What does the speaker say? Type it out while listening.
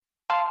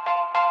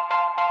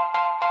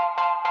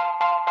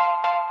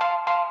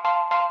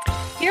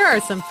Here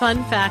are some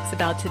fun facts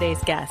about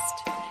today's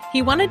guest.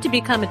 He wanted to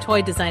become a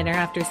toy designer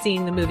after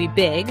seeing the movie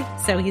Big,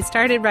 so he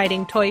started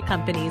writing toy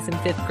companies in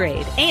 5th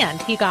grade,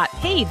 and he got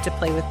paid to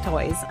play with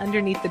toys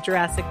underneath the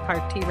Jurassic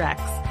Park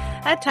T-Rex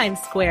at Times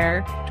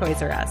Square,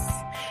 Toys R Us.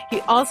 He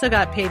also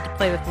got paid to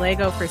play with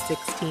Lego for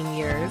 16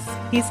 years.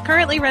 He's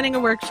currently running a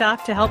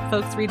workshop to help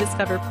folks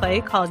rediscover play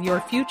called Your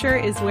Future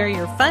is Where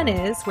Your Fun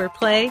Is, where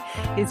play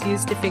is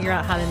used to figure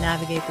out how to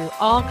navigate through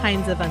all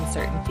kinds of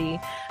uncertainty.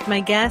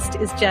 My guest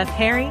is Jeff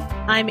Harry.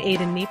 I'm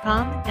Aiden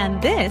Meepom,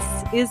 and this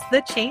is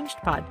the Changed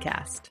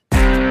Podcast.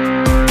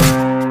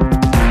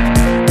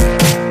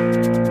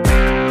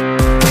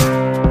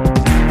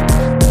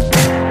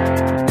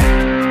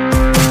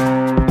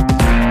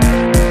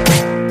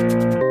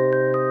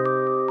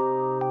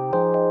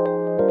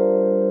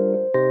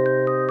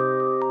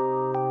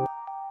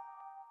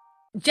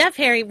 Jeff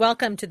Harry,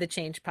 welcome to the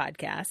Change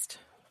Podcast.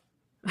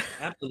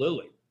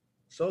 Absolutely.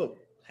 So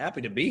happy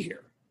to be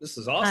here. This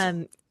is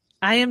awesome.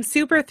 I am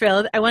super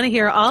thrilled. I want to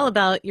hear all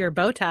about your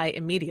bow tie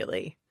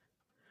immediately.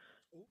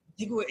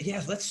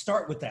 Yeah, let's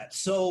start with that.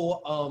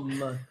 So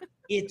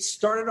it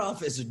started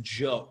off as a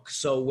joke.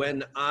 So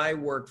when I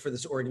worked for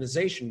this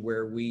organization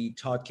where we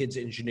taught kids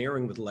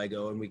engineering with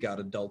Lego and we got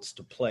adults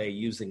to play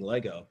using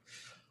Lego,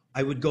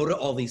 I would go to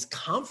all these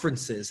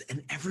conferences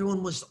and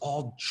everyone was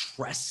all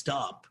dressed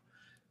up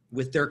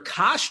with their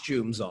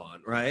costumes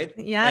on, right?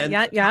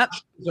 Yeah.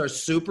 Costumes are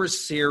super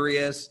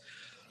serious.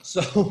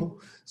 So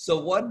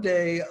one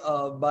day,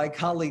 my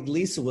colleague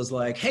Lisa was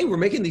like, "Hey, we're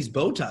making these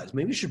bow ties.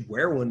 Maybe we should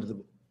wear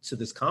one to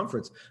this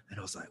conference." And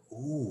I was like,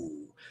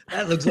 "Ooh,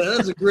 that looks like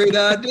that's a great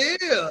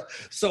idea."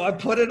 So I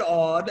put it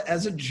on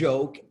as a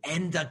joke,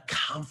 and the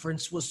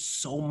conference was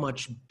so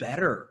much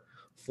better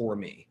for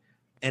me.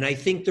 And I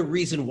think the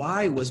reason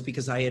why was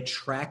because I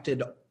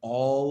attracted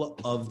all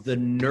of the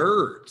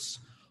nerds.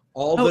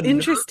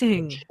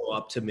 Interesting.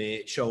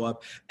 Show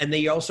up. And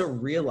they also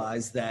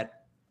realized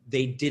that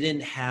they didn't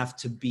have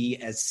to be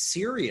as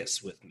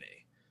serious with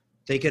me.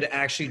 They could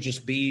actually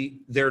just be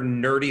their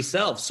nerdy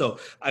self. So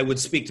I would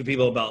speak to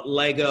people about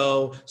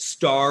Lego,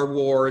 Star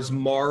Wars,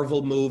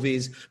 Marvel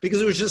movies,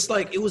 because it was just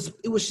like, it was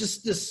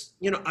just this,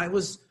 I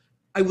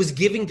was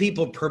giving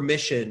people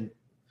permission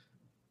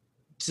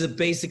to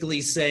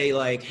basically say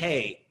like,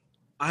 hey,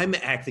 I'm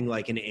acting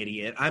like an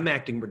idiot. I'm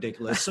acting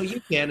ridiculous. So you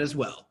can as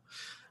well.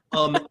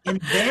 And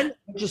then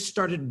I just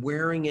started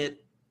wearing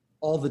it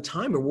all the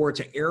time. I wore it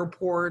to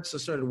airports. I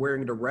started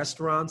wearing it to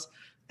restaurants.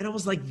 And I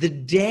was like, the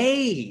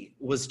day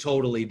was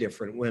totally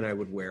different when I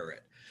would wear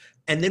it.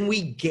 And then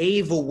we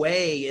gave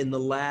away in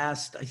the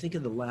last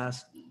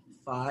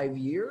 5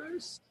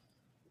 years,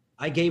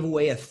 I gave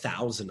away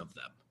 1,000 of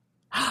them.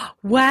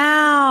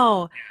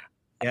 Wow.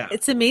 Yeah.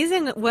 It's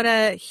amazing what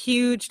a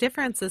huge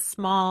difference a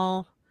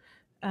small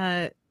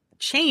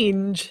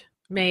change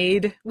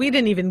made. We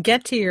didn't even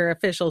get to your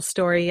official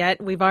story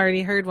yet. We've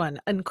already heard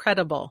one.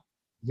 Incredible.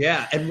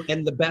 Yeah.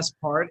 And the best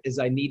part is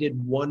I needed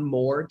one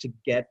more to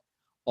get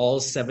all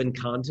 7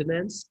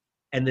 continents.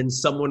 And then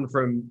someone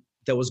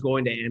that was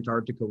going to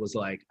Antarctica was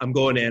like, "I'm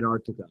going to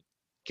Antarctica.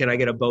 Can I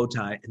get a bow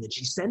tie?" And then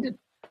she sent it.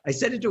 I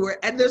sent it to her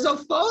and there's a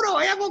photo.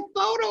 I have a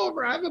photo of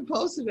her. I haven't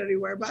posted it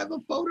anywhere, but I have a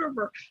photo of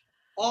her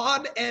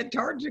on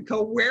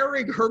Antarctica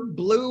wearing her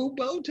blue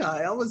bow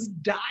tie. I was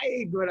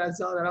dying when I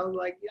saw that. I was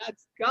like,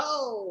 let's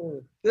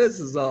go. This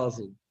is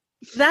awesome.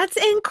 That's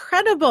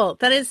incredible.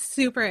 That is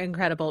super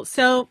incredible.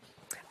 So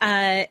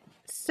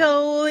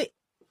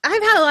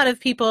I've had a lot of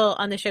people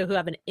on the show who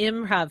have an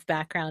improv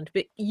background,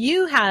 but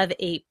you have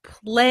a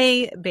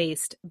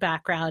play-based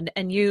background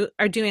and you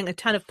are doing a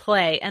ton of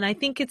play. And I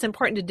think it's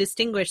important to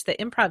distinguish that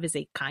improv is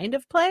a kind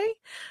of play,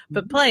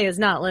 but play is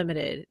not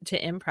limited to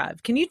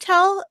improv. Can you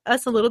tell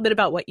us a little bit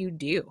about what you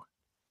do?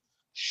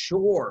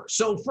 Sure.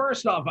 So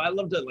first off, I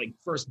love to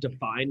first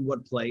define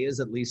what play is,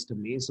 at least to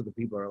me, so that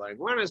people are like,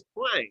 what is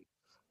play?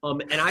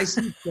 And I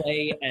see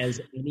play as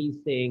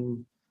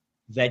anything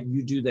that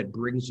you do that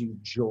brings you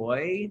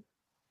joy,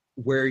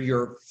 where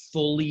you're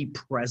fully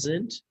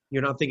present.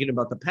 You're not thinking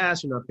about the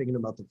past. You're not thinking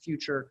about the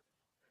future.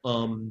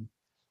 And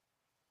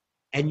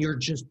you're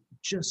just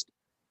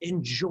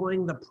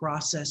enjoying the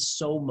process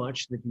so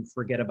much that you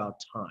forget about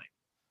time,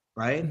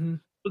 right? Mm-hmm.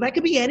 So that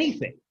could be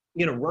anything,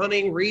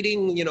 running,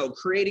 reading,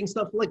 creating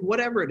stuff, like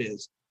whatever it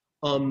is.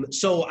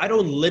 So I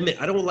don't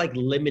like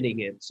limiting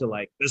it to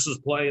like, this is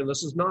play and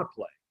this is not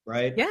play,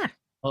 right? Yeah.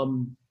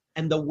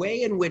 And the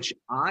way in which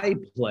I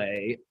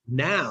play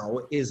now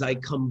is I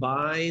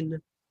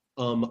combine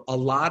a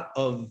lot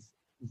of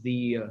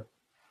the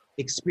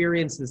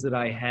experiences that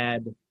I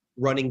had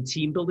running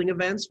team building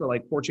events for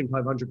like Fortune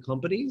 500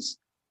 companies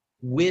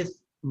with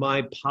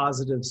my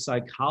positive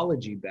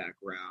psychology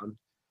background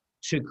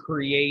to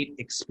create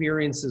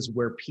experiences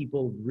where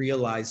people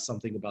realize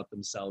something about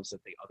themselves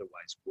that they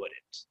otherwise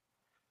wouldn't.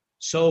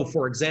 So,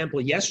 for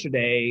example,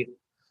 yesterday,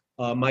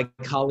 my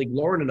colleague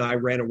Lauren and I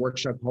ran a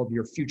workshop called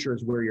Your Future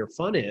is Where Your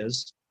Fun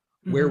Is,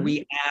 where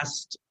we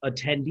asked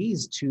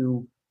attendees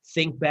to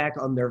think back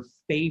on their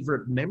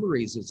favorite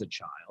memories as a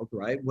child,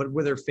 right? What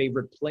were their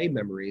favorite play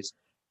memories?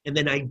 and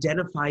then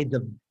identify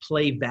the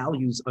play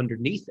values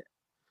underneath it.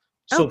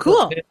 Oh, So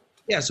cool.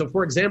 so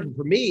for example,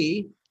 for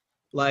me,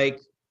 like,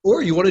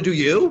 or you want to do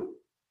you?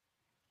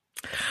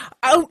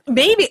 Oh,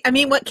 maybe. I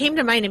mean, what came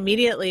to mind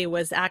immediately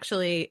was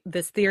actually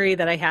this theory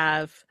that I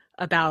have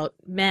about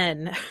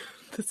men.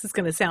 This is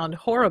going to sound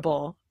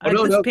horrible. Oh,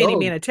 no, This is no, painting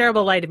me go. in a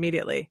terrible light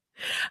immediately.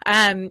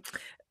 Um,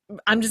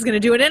 I'm just going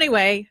to do it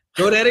anyway.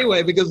 Do it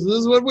anyway, because this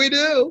is what we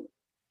do.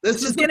 This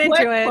Let's is just the get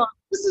play. into it.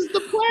 This is the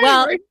play,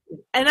 Well, right?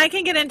 and I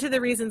can get into the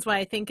reasons why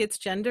I think it's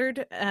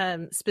gendered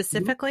Mhm.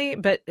 specifically,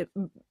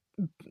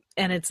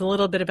 and it's a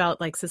little bit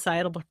about like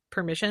societal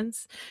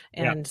permissions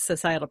Yeah. and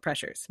societal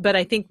pressures. But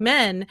I think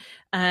men,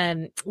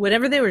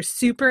 whatever they were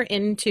super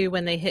into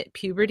when they hit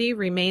puberty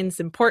remains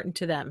important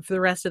to them for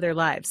the rest of their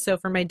lives. So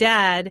for my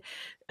dad,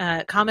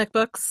 comic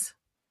books,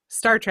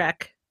 Star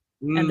Trek,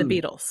 and the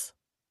Mm, Beatles.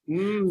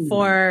 mm.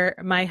 For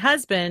my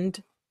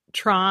husband,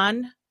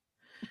 Tron,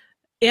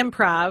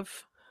 improv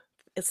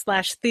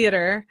slash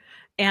theater,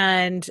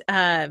 and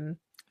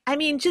I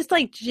mean, just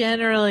like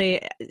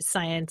generally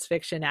science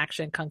fiction,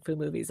 action, kung fu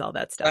movies, all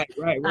that stuff.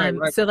 Right.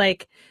 So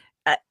like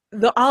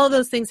all of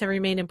those things have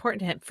remained important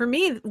to him. For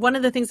me, one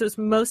of the things that was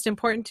most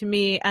important to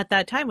me at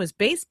that time was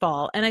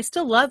baseball, and I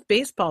still love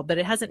baseball, but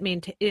it hasn't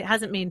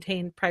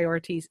maintained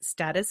priority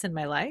status in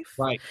my life.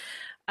 Right.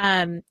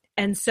 And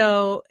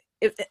so,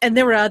 and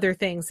there were other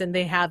things, and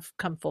they have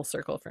come full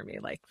circle for me.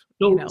 Like,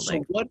 So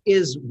what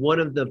is one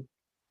of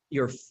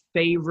your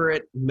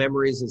favorite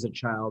memories as a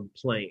child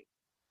playing?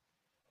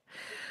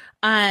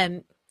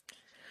 um,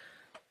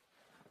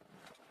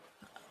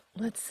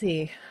 let's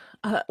see.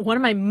 One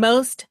of my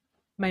most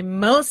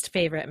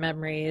favorite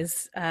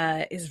memories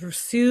is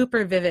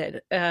super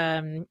vivid.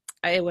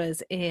 I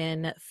was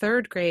in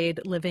third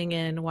grade living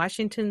in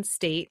Washington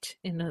State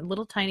in a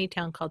little tiny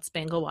town called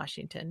Spangle,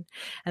 Washington.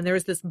 And there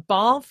was this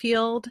ball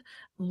field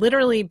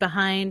literally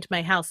behind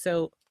my house.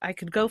 So I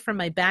could go from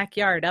my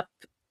backyard up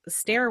the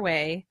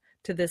stairway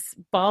to this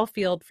ball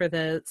field for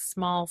the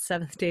small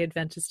Seventh-day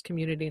Adventist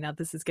community. Now,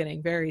 this is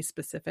getting very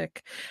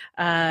specific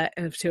to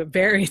a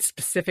very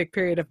specific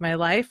period of my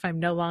life. I'm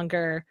no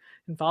longer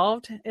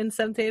involved in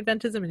Seventh-day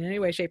Adventism in any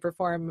way, shape, or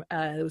form.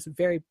 It was a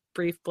very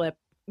brief blip,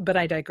 but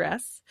I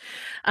digress.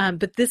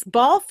 But this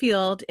ball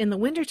field in the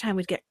wintertime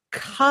would get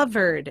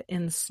covered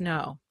in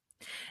snow.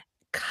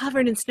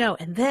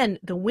 And then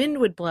the wind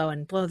would blow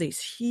and blow these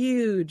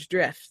huge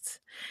drifts.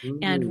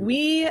 And Mm,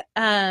 we,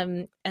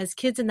 as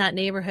kids in that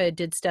neighborhood,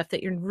 did stuff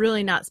that you're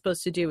really not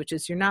supposed to do, which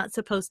is you're not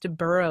supposed to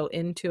burrow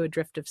into a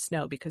drift of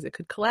snow because it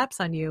could collapse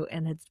on you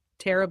and it's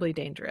terribly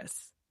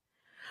dangerous.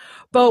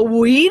 But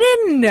we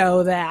didn't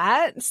know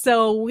that.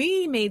 So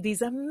we made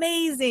these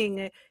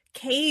amazing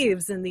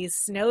caves and these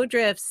snow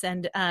drifts.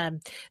 And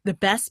the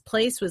best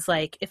place was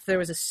like if there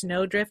was a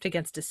snow drift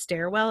against a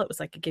stairwell, it was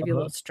like it gave you a uh-huh.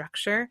 little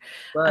structure.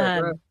 Right.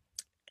 Um,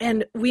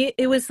 and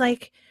it was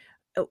like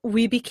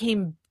we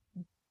became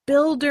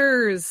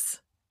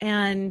builders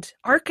and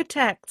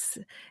architects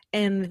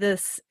in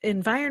this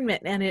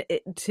environment, and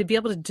to be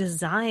able to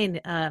design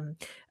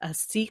a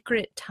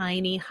secret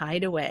tiny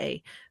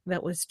hideaway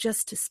that was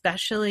just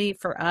especially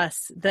for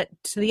us, that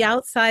to the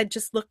outside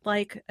just looked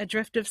like a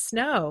drift of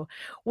snow,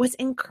 was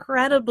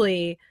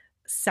incredibly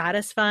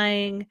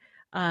satisfying,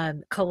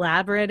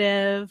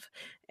 collaborative,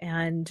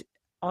 and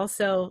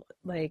also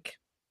like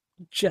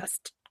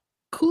just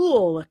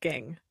cool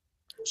looking.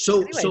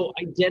 Anyway. So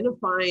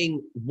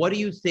identifying, what do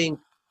you think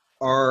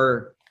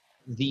are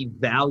the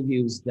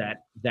values that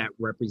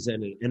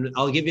represented? And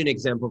I'll give you an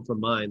example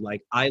from mine.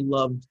 Like, I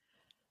loved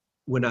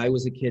when I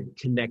was a kid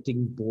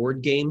connecting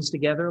board games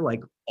together,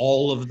 like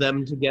all of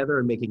them together,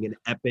 and making an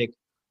epic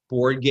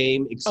board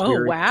game Oh,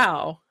 experience,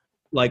 wow.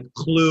 like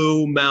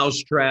Clue,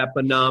 Mousetrap,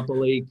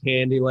 Monopoly,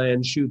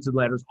 Candyland, Shoots and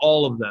Ladders,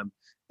 all of them.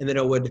 And then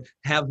I would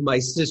have my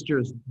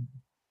sisters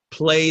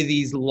play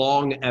these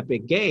long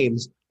epic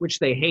games, which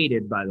they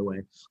hated, by the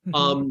way.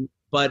 Mm-hmm.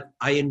 But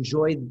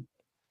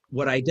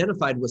what I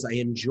identified was I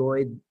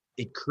enjoyed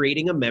it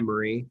creating a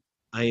memory.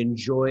 I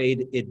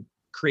enjoyed it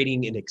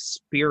creating an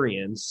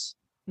experience.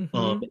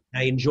 Mm-hmm.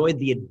 I enjoyed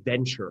the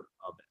adventure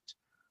of it.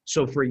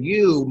 So for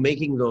you,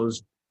 making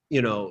those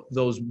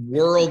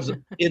worlds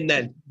in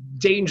that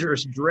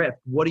dangerous drift,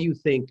 what do you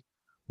think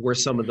were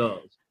some of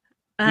those?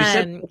 You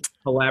said Um,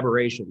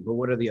 collaboration, but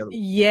what are the other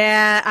ones?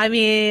 yeah, I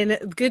mean,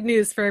 good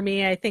news for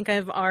me. I think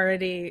I've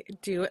already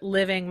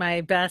living my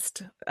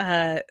best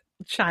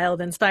child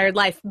inspired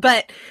life,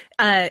 but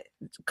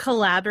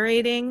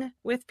collaborating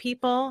with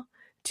people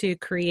to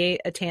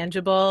create a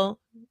tangible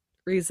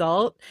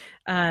result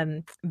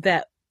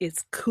that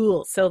is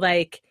cool. So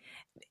like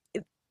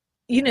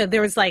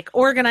there was like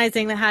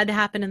organizing that had to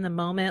happen in the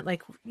moment.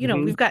 Like,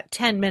 Mm-hmm. we've got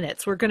 10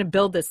 minutes. We're going to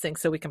build this thing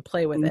so we can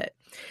play with it.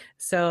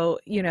 So,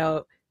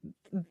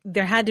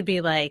 there had to be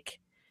like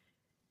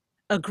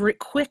a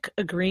quick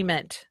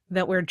agreement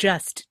that we're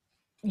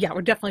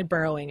definitely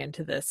burrowing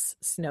into this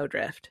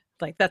snowdrift.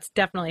 Like that's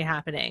definitely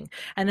happening.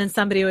 And then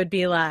somebody would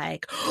be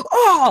like,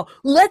 oh,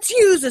 let's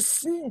use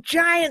a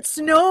giant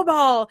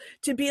snowball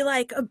to be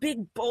like a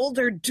big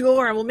boulder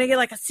door and we'll make it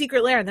like a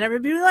secret lair. And then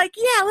everybody would be like,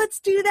 yeah, let's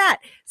do that.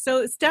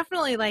 So it's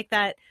definitely like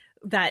that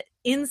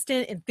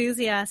instant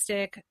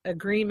enthusiastic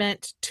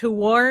agreement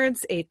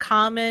towards a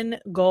common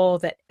goal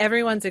that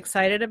everyone's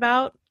excited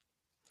about.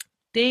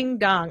 Ding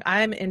dong.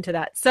 I'm into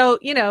that. So,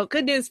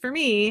 good news for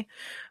me.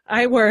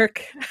 I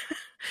work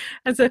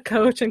as a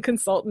coach and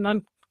consultant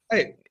on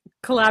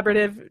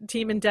collaborative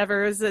team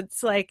endeavors.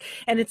 It's like,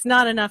 and it's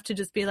not enough to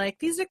just be like,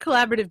 these are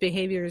collaborative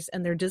behaviors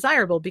and they're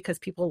desirable because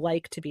people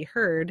like to be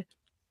heard,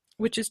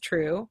 which is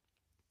true.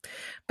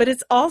 But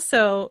it's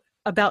also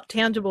about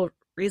tangible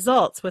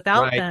results.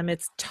 Without them,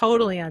 it's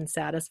totally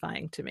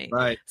unsatisfying to me.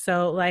 Right.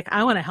 So like,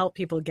 I want to help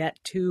people get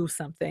to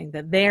something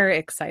that they're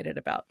excited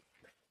about.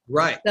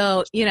 Right.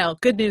 So,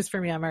 good news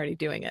for me. I'm already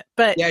doing it.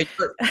 But yeah,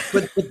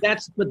 but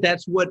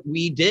that's what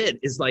we did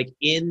is like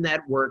in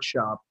that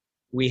workshop,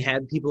 we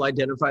had people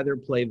identify their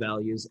play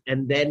values,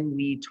 and then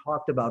we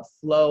talked about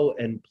flow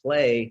and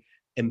play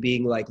and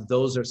being like,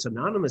 those are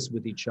synonymous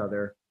with each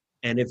other.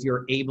 And if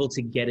you're able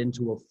to get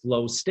into a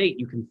flow state,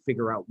 you can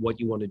figure out what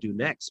you want to do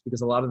next.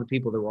 Because a lot of the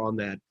people that were on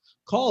that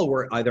call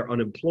were either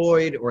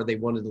unemployed or they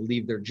wanted to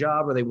leave their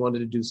job or they wanted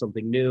to do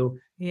something new.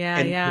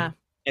 Yeah.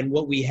 And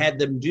what we had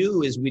them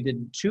do is we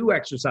did 2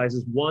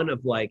 exercises. One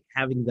of like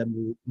having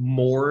them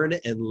mourn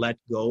and let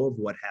go of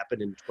what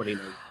happened in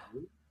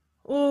 2019.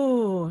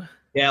 Ooh.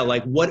 Yeah,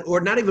 like what,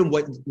 or not even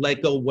what,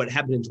 let go of what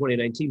happened in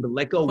 2019, but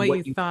let go of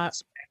what you thought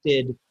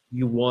expected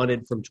you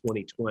wanted from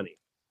 2020.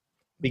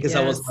 Because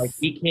I was like,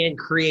 we can't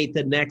create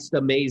the next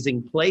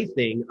amazing play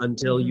thing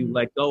until you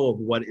let go of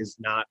what is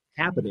not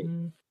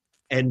happening.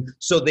 And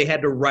so they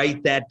had to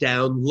write that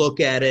down, look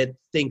at it,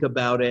 think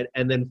about it,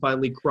 and then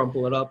finally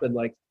crumple it up and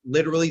like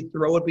literally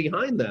throw it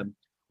behind them,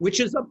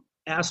 which is an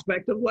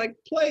aspect of like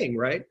playing,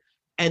 right?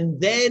 And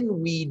then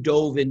we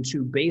dove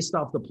into, based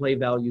off the play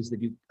values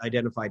that you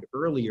identified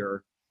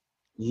earlier,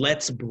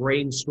 let's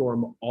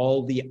brainstorm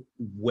all the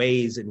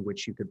ways in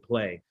which you could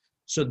play.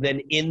 So then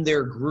in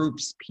their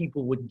groups,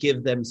 people would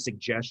give them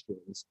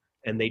suggestions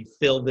and they'd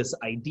fill this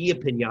idea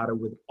pinata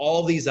with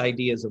all these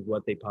ideas of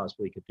what they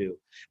possibly could do.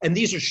 And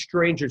these are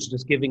strangers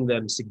just giving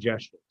them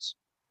suggestions.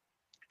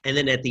 And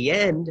then at the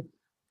end,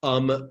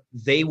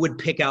 they would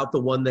pick out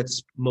the one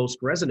that's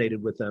most resonated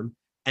with them.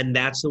 And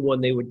that's the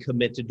one they would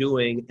commit to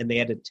doing. And they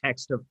had to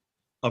text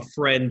a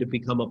friend to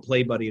become a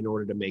play buddy in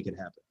order to make it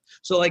happen.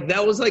 So like,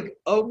 that was like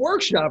a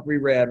workshop we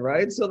ran,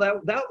 right? So that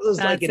was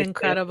that's like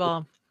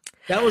incredible.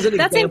 That was an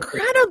That's example.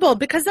 incredible,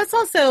 because that's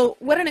also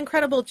what an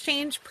incredible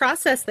change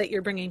process that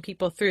you're bringing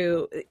people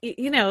through.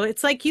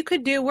 It's like you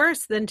could do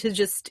worse than to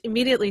just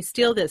immediately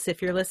steal this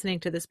if you're listening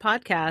to this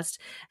podcast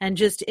and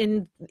just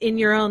in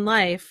your own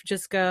life,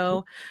 just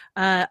go,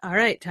 all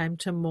right, time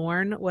to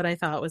mourn what I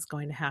thought was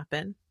going to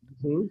happen.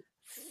 Mm-hmm.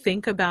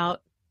 Think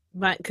about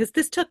because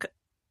this took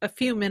a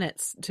few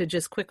minutes to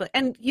just quickly,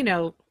 and,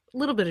 a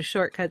little bit of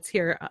shortcuts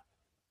here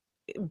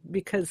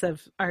because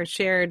of our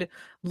shared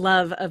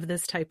love of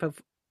this type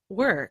of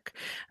work,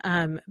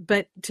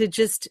 but to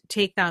just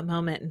take that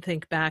moment and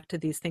think back to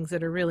these things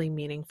that are really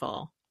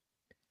meaningful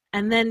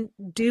and then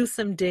do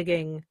some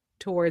digging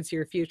towards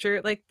your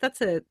future. Like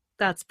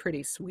that's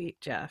pretty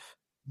sweet, Jeff.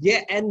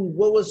 Yeah. And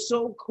what was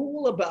so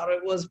cool about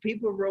it was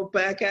people wrote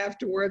back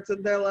afterwards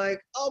and they're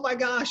like, oh my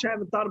gosh, I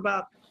haven't thought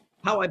about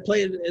how I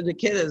played as a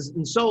kid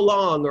in so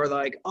long, or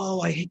like,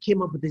 oh, I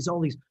came up with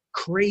all these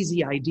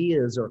crazy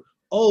ideas, or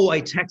oh,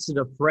 I texted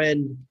a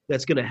friend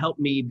that's going to help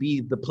me be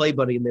the play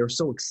buddy, and they were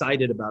so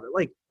excited about it.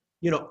 Like,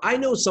 I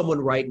know someone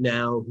right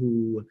now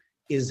who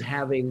is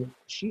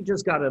she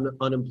just got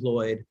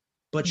unemployed,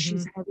 but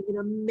she's having an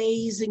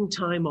amazing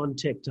time on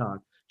TikTok.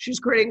 She's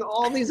creating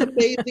all these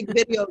amazing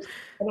videos,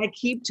 and I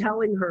keep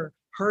telling her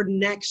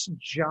next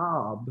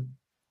job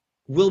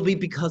will be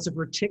because of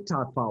her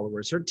TikTok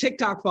followers. Her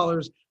TikTok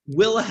followers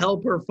will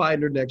help her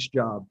find her next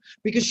job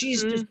because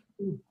she's just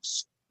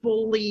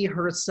fully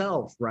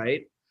herself,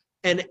 right?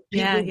 And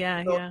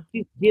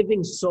she's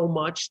giving so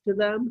much to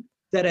them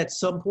that at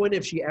some point,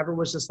 if she ever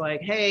was just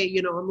like, hey,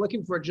 I'm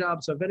looking for a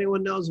job, so if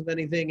anyone knows of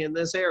anything in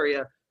this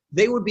area,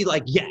 they would be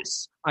like,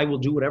 yes, I will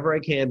do whatever I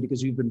can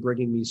because you've been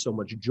bringing me so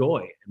much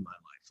joy in my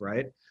life,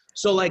 right?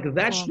 So like,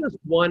 that's just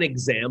one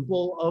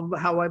example of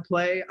how I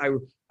play.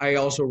 I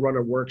also run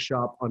a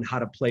workshop on how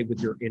to play with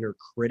your inner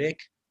critic,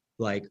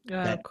 like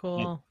that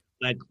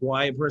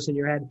quiet person in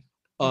your head.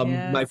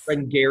 My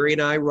friend Gary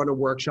and I run a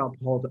workshop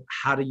called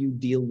How Do You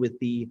Deal with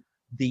the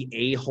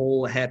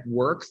A-hole at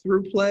Work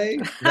Through Play.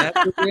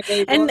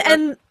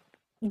 And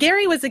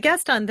Gary was a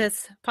guest on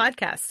this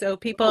podcast, so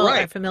people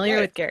are familiar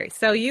with Gary.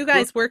 So you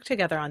guys work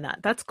together on that.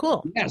 That's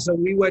cool. Yeah, so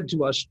we went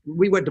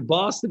to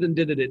Boston and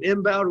did it at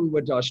Inbound. We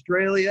went to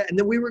Australia, and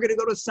then we were going to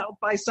go to South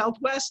by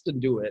Southwest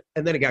and do it,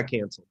 and then it got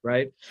canceled,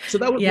 right? So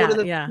that was one of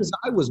the things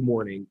I was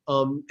mourning.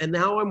 And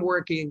now I'm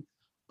working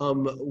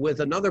with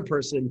another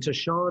person,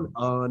 Tashawn,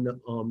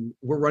 on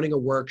we're running a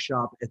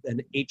workshop at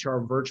an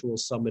HR virtual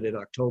summit in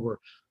October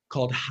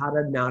called How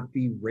to Not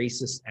Be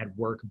Racist at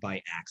Work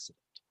by Accident.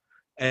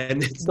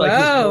 And it's like this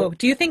Whoa. whole,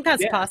 Do you think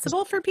that's yeah.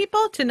 possible for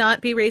people to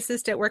not be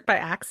racist at work by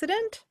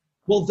accident?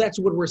 Well, that's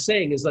what we're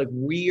saying is like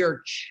we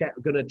are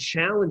going to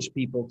challenge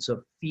people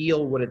to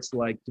feel what it's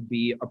like to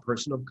be a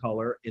person of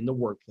color in the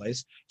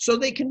workplace so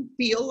they can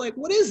feel like,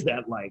 what is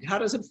that like? How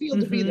does it feel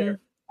to be there?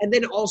 And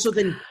then also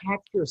then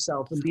catch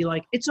yourself and be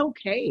like, it's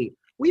okay.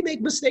 We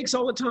make mistakes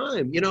all the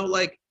time. You know,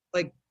 like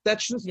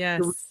that's just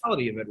the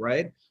reality of it,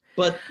 right?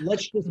 But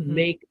let's just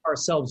make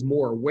ourselves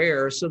more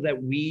aware so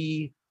that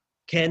we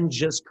can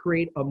just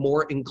create a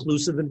more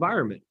inclusive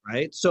environment,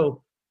 right?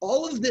 So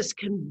all of this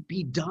can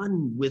be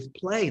done with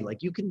play.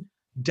 Like you can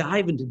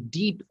dive into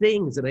deep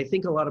things. And I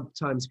think a lot of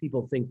times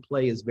people think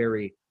play is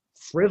very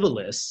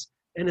frivolous.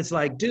 And it's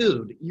like,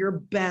 dude, your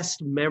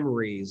best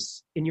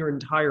memories in your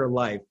entire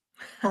life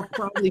are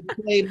probably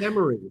play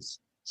memories.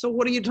 So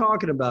what are you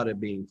talking about it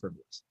being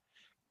frivolous?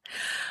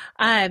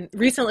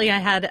 Recently I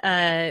had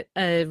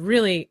a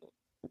really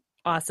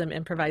awesome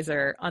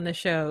improviser on the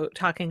show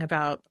talking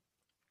about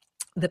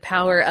the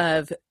power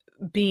of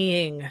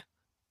being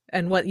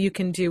and what you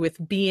can do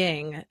with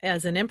being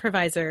as an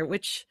improviser,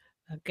 which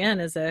again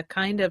is a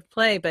kind of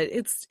play, but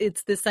it's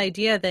this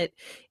idea that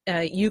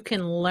you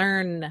can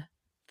learn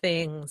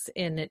things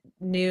in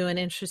new and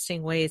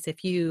interesting ways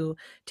if you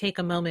take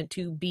a moment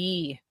to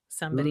be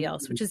somebody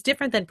else, which is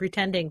different than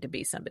pretending to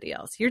be somebody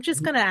else. You're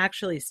just going to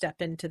actually step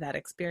into that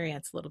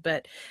experience a little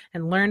bit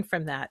and learn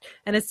from that.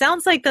 And it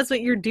sounds like that's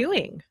what you're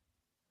doing.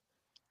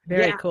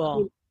 Very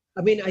cool.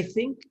 I mean, I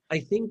think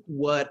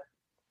what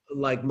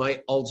like my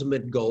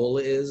ultimate goal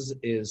is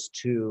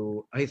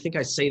to, I think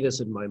I say this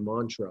in my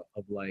mantra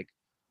of like,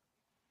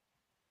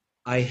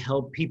 I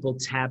help people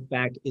tap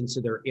back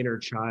into their inner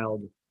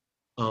child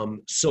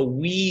so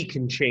we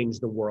can change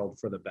the world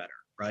for the better,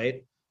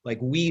 right? Like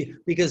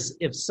because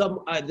if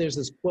there's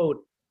this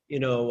quote, you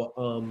know,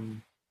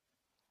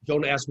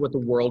 don't ask what the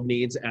world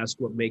needs, ask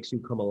what makes you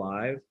come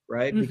alive,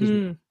 right? Because what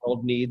the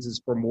world needs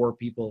is for more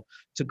people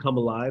to come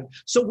alive.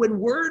 So when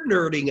we're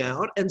nerding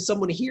out and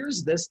someone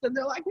hears this, then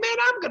they're like, man,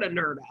 I'm going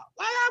to nerd out.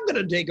 I'm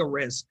going to take a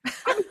risk.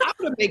 I'm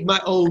going to make my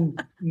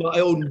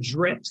own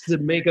drifts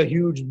and make a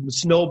huge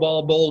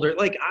snowball boulder.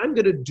 Like I'm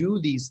going to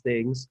do these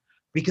things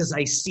because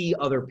I see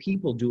other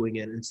people doing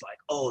it. And it's like,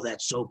 oh,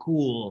 that's so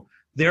cool.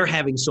 They're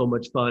having so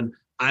much fun.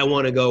 I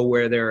want to go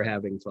where they're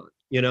having fun,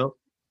 you know?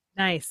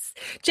 Nice.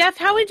 Jeff,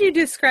 how would you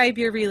describe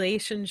your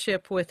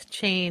relationship with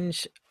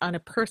change on a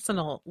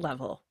personal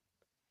level?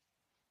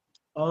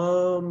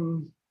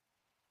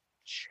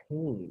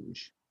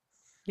 Change.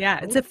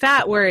 Yeah, it's a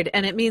fat word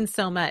and it means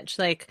so much.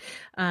 Like,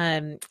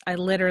 I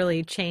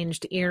literally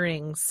changed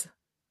earrings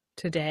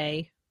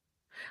today,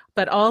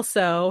 but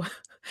also,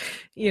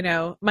 you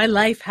know, my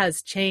life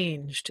has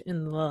changed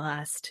in the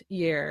last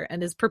year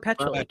and is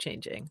perpetually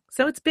changing.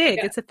 So it's big.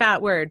 Yeah. It's a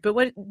fat word. But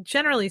what,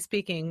 generally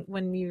speaking,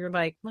 when you're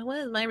like, well, what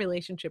is my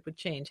relationship with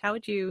change? How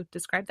would you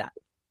describe that?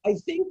 I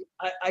think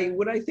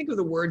when I think of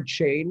the word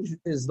change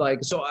is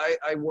like, so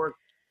I worked,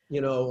 you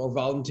know, or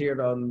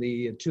volunteered on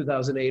the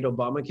 2008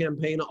 Obama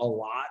campaign a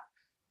lot.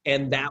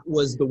 And that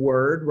was the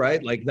word,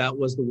 right? Like that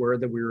was the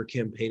word that we were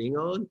campaigning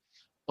on.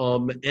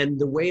 And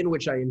the way in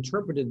which I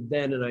interpreted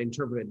then and I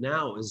interpret it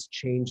now is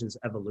change is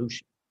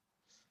evolution.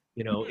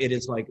 You know, it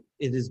is like,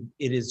 it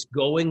is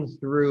going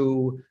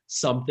through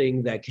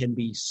something that can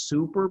be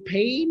super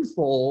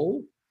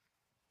painful,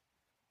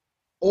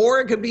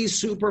 or it could be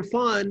super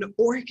fun,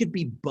 or it could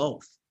be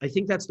both. I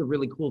think that's the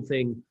really cool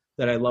thing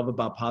that I love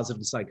about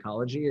positive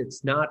psychology.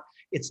 It's not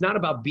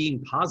about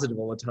being positive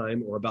all the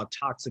time or about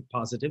toxic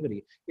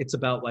positivity. It's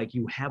about like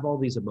you have all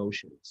these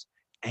emotions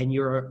and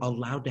you're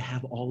allowed to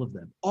have all of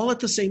them all at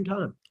the same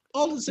time,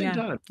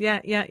 time.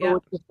 Yeah. So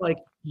it's just like,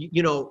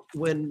 you know,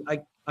 when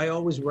I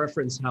always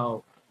reference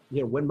how,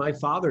 you know, when my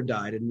father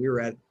died and we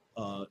were at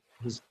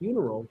his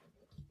funeral,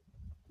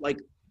 like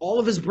all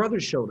of his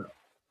brothers showed up.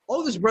 All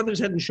of his brothers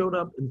hadn't showed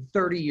up in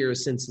 30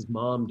 years since his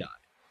mom died.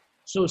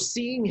 So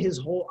seeing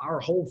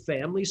our whole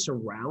family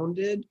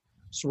surrounding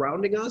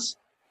us,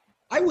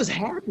 I was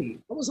happy.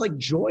 I was like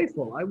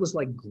joyful. I was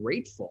like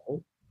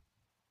grateful.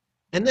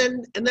 And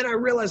then I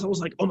realized I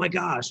was like, oh my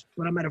gosh,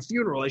 when I'm at a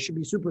funeral, I should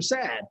be super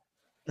sad.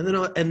 And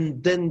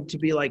then to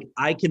be like,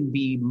 I can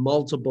be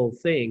multiple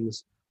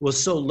things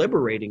was so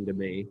liberating to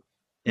me.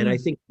 And I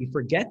think we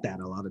forget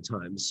that a lot of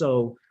times.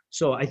 So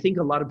I think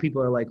a lot of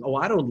people are like, oh,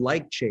 I don't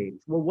like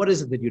change. Well, what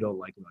is it that you don't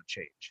like about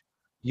change?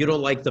 You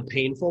don't like the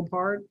painful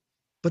part,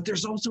 but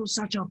there's also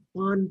such a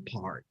fun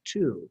part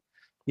too.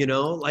 You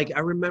know, like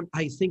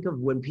I think of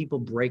when people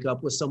break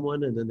up with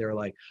someone and then they're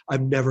like,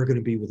 I'm never going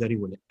to be with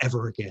anyone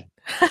ever again.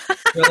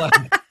 They're like,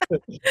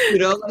 you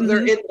know,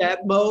 they're in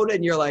that mode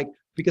and you're like,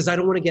 because I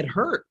don't want to get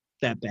hurt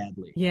that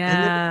badly.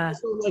 Yeah.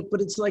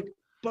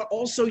 But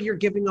also you're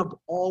giving up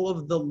all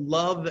of the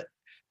love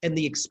and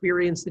the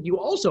experience that you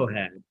also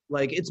had.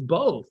 Like it's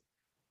both.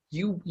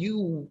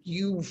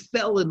 You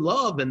fell in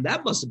love and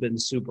that must have been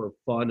super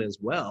fun as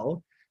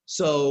well.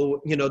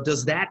 So, you know,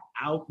 does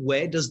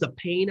the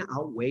pain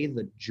outweigh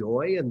the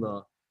joy and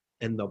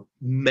the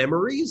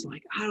memories?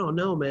 Like, I don't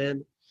know,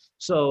 man.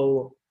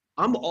 So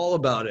I'm all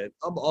about it.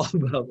 I'm all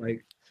about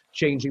like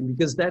changing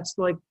because that's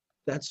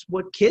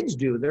what kids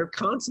do. They're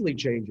constantly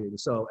changing.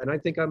 So, and I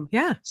think I'm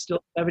Yeah.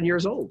 still 7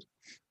 years old.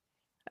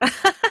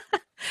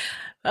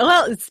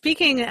 Well,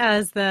 speaking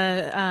as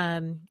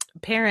the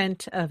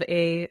parent of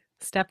a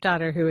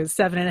stepdaughter who is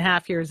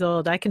 7.5 years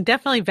old, I can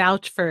definitely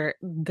vouch for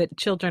that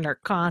children are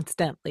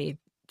constantly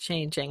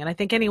changing. And I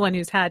think anyone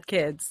who's had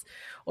kids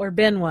or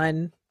been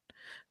one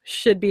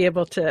should be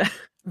able to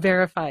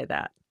verify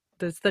that.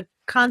 There's the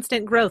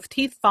constant growth,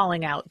 teeth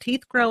falling out,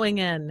 teeth growing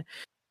in.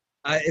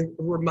 It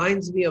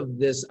reminds me of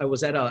this. I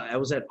was at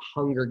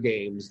Hunger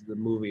Games, the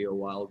movie, a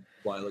while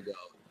ago,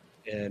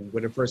 and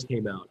when it first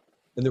came out,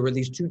 and there were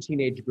these two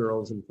teenage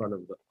girls in front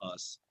of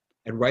us,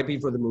 and right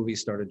before the movie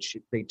started,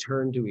 they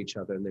turned to each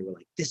other and they were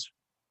like,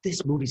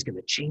 "This movie's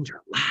gonna change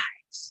our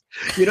lives,"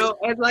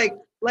 and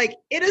like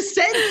in a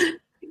sense.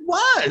 It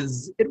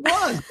was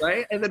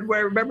right. And then I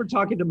remember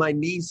talking to my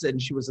niece,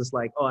 and she was just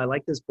like, "Oh, I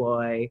like this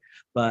boy,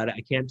 but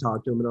I can't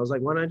talk to him." And I was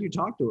like, "Why don't you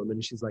talk to him?"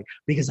 And she's like,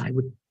 "Because I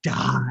would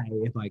die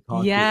if I talked to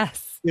him."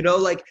 Yes.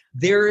 Like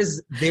there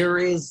is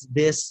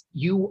this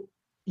you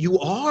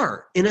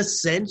are in a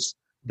sense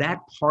that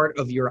part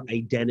of your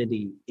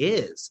identity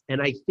is,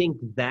 and I think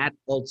that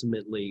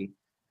ultimately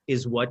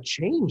is what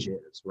change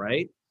is,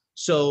 right?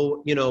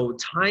 So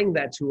tying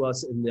that to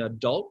us in the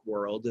adult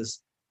world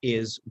is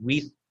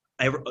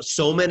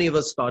so many of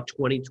us thought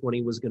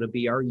 2020 was going to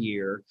be our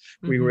year.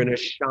 We were going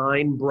to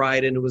shine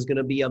bright and it was going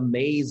to be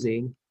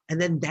amazing. And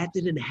then that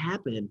didn't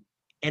happen.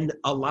 And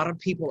a lot of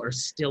people are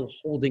still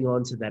holding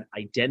on to that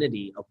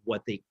identity of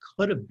what they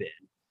could have been.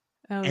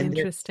 Oh, And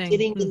they're interesting.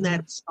 sitting in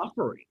that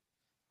suffering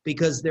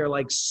because they're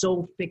like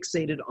so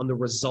fixated on the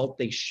result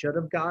they should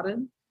have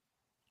gotten.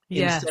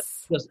 Yes. Instead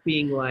of just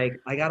being like,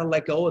 I got to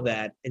let go of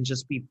that and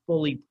just be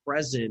fully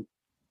present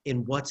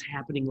in what's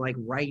happening like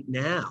right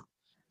now.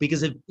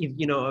 Because if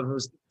I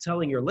was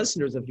telling your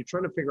listeners, if you're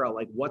trying to figure out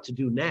like what to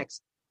do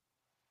next,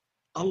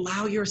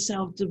 allow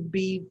yourself to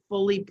be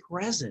fully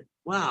present.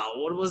 Wow,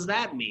 what does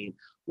that mean?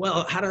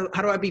 Well, how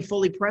do I be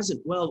fully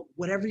present? Well,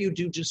 whatever you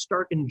do, just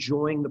start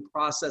enjoying the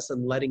process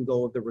and letting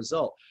go of the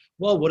result.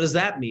 Well, what does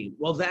that mean?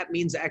 Well, that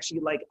means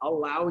actually like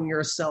allowing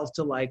yourself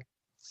to like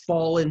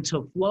fall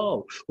into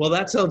flow. Well,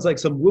 that sounds like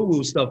some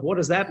woo-woo stuff. What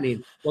does that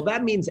mean? Well,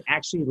 that means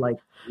actually like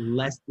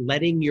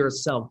letting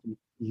yourself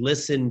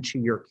listen to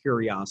your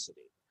curiosity.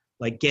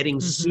 Like getting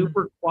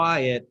super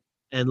quiet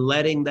and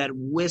letting that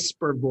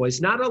whisper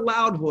voice, not a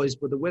loud voice,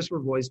 but the whisper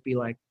voice be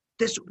like,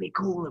 this would be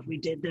cool if we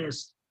did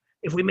this,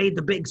 if we made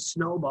the big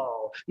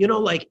snowball,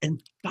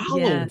 and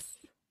follow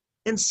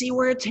and see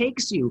where it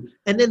takes you.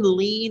 And then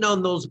lean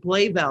on those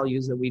play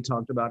values that we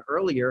talked about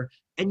earlier.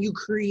 And you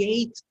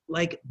create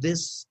like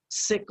this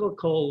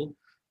cyclical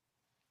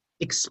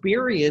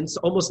experience,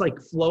 almost like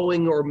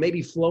flowing or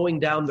maybe flowing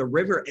down the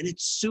river. And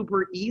it's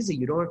super easy.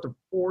 You don't have to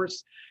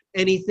force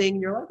anything.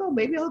 You're like, oh,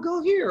 maybe I'll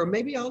go here or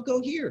maybe I'll go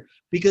here,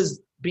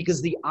 because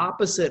the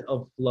opposite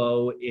of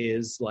flow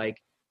is like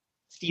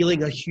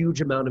feeling a huge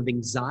amount of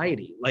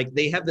anxiety. Like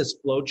they have this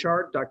flow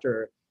chart.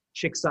 Dr.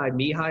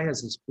 Mihai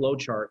has this flow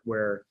chart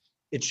where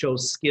it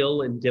shows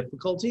skill and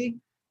difficulty.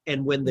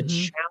 And when the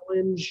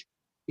challenge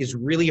is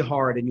really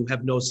hard and you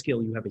have no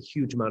skill, you have a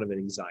huge amount of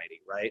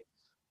anxiety, right?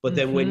 But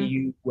then when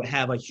you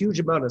have a huge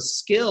amount of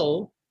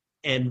skill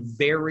and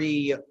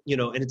very,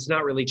 and it's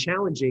not really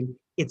challenging,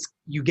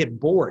 you get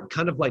bored,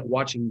 kind of like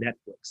watching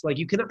Netflix. Like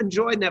you can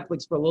enjoy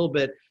Netflix for a little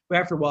bit, but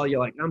after a while you're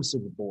like, I'm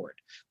super bored.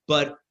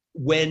 But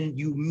when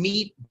you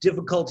meet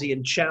difficulty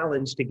and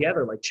challenge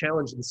together, like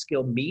challenge and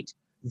skill meet,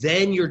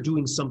 then you're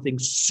doing something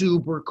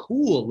super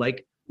cool.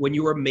 Like when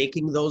you are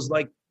making those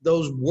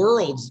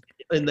worlds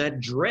in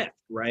that drift,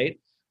 right?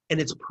 And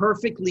it's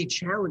perfectly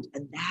challenged.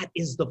 And that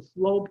is the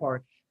flow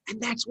part. And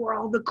that's where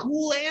all the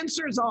cool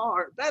answers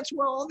are. That's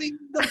where all the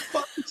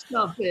fun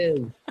stuff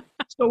is.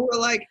 So we're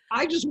like,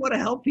 I just want to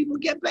help people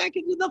get back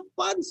into the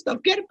fun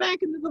stuff, get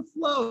back into the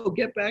flow,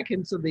 get back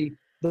into the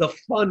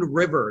fun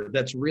river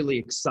that's really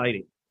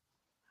exciting.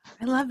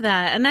 I love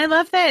that. And I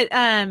love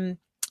that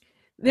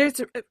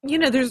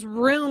there's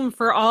room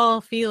for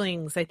all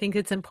feelings. I think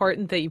it's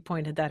important that you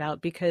pointed that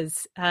out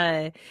because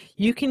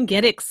you can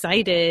get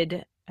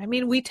excited. I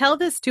mean, we tell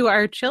this to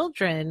our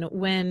children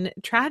when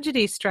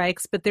tragedy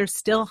strikes, but they're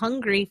still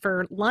hungry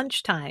for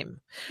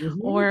lunchtime.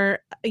 Or,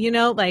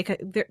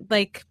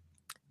 like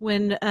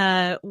when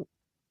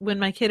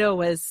my kiddo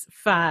was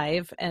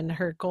 5 and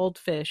her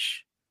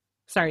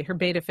her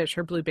beta fish,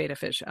 her blue beta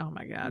fish. Oh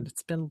my God,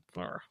 it's been,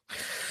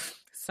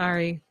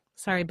 sorry,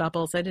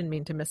 Bubbles. I didn't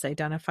mean to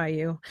misidentify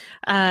you.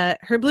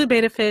 Her blue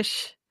beta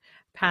fish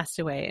passed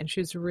away and she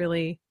was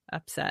really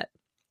upset.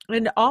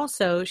 And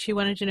also she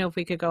wanted to know if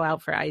we could go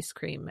out for ice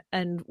cream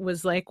and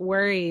was like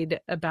worried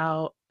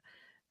about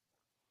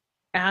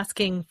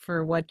asking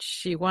for what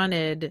she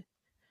wanted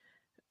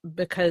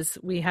because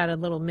we had a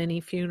little mini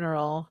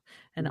funeral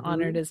and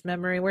honored his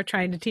memory. We're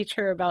trying to teach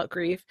her about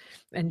grief.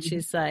 And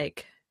she's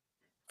like,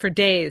 for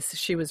days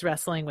she was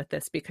wrestling with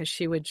this because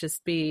she would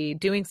just be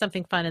doing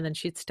something fun and then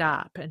she'd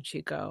stop and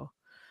she'd go,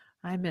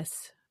 I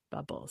miss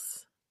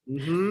Bubbles.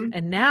 Mm-hmm.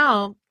 And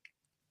now,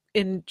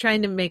 in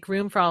trying to make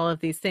room for all of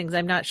these things,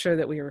 I'm not sure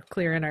that we were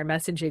clear in our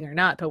messaging or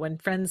not, but when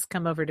friends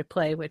come over to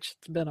play, which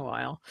it's been a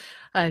while,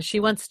 she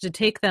wants to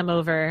take them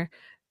over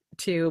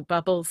to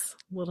Bubbles'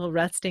 little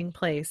resting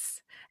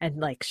place and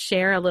like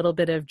share a little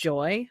bit of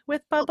joy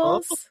with Oh,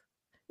 Bubbles.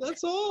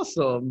 that's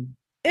awesome.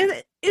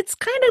 And it's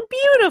kind of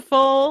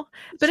beautiful,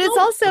 It's but it's so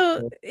also,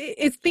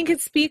 beautiful. I think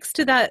it speaks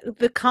to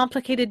the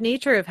complicated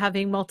nature of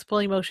having multiple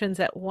emotions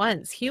at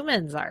once.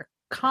 Humans are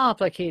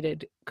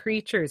complicated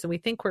creatures, and we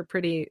think we're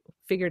pretty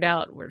figured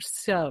out. We're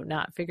so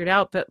not figured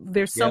out, but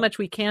there's so Yep. much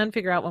we can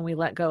figure out when we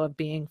let go of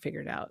being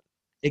figured out.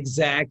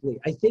 Exactly.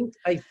 I think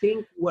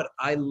what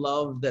I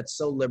love that's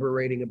so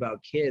liberating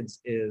about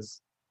kids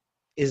is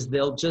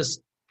they'll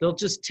just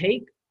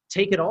take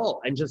it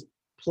all and just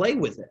play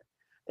with it.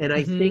 And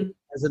I think Hmm.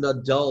 as an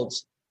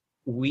adult,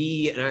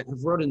 and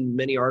I've wrote in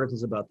many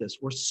articles about this,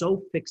 we're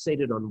so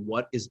fixated on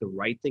what is the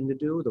right thing to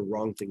do, the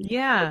wrong thing to do. What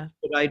Yeah.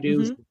 should I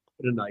do? Hmm.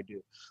 Shouldn't I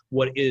do?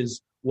 What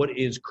is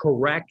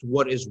correct?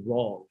 What is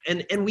wrong?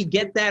 And we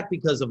get that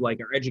because of like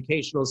our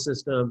educational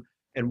system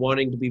and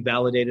wanting to be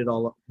validated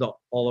all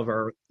of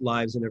our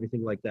lives and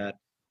everything like that.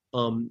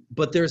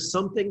 But there's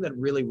something that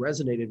really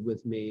resonated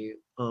with me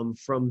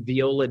from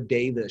Viola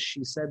Davis.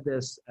 She said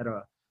this at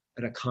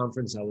a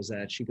conference I was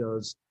at. She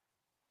goes,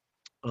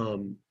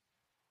 um,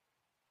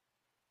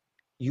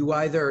 "You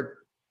either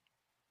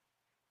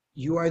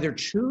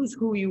choose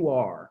who you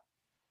are,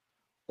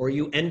 or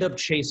you end up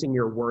chasing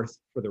your worth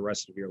for the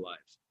rest of your life."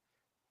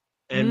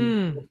 And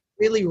what Mm.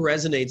 really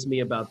resonates me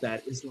about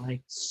that is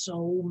like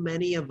so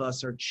many of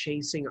us are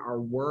chasing our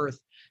worth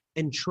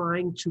and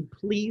trying to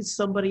please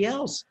somebody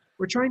else.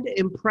 We're trying to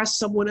impress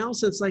someone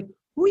else. It's like,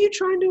 who are you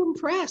trying to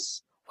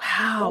impress?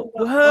 Wow.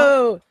 Well,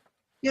 Whoa.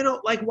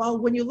 like, well,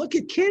 when you look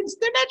at kids,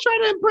 they're not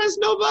trying to impress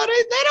nobody.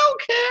 They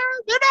don't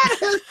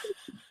care.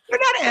 They're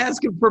not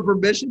asking for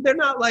permission. They're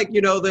not like,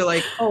 they're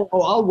like, oh,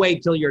 I'll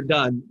wait till you're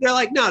done. They're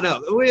like, no,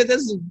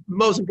 this is the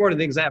most important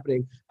thing's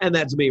happening, and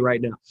that's me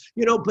right now.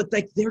 But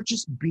like they're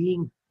just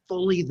being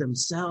fully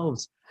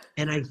themselves.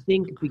 And I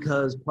think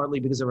partly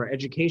because of our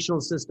educational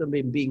system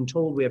and being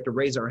told we have to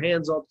raise our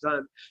hands all the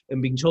time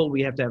and being told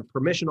we have to have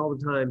permission all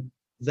the time,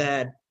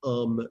 that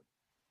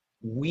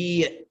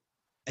we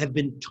have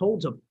been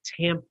told to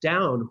tamp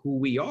down who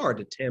we are,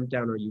 to tamp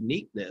down our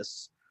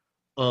uniqueness.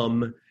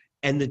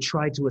 And to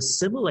try to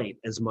assimilate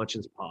as much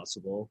as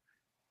possible.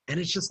 And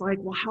it's just like,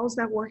 well, how's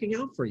that working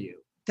out for you?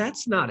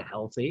 That's not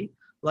healthy.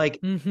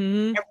 Like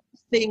Hmm.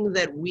 everything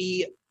that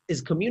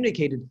is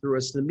communicated through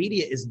us, the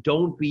media, is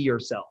don't be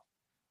yourself,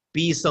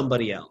 be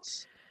somebody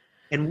else.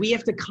 And we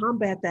have to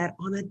combat that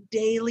on a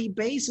daily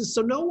basis.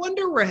 So no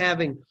wonder we're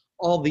having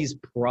all these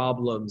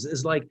problems.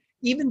 Is like,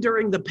 even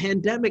during the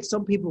pandemic,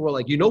 some people were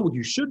like, what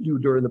you should do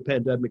during the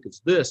pandemic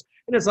is this.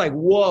 And it's like,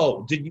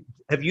 whoa,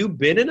 have you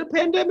been in a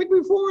pandemic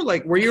before?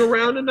 Like, were you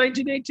around in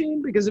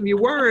 1918? Because if you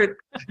weren't,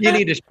 you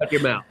need to shut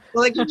your mouth.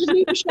 Like, you just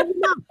need to shut your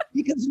mouth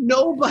because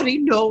nobody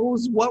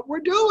knows what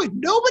we're doing.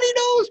 Nobody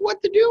knows what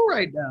to do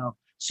right now.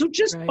 So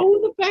just Right.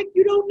 own the fact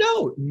you don't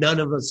know. None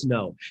of us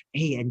know.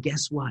 Hey, and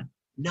guess what?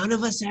 None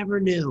of us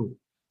ever knew.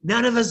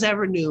 None of us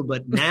ever knew,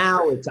 but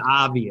now it's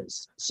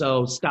obvious.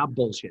 So stop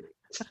bullshitting.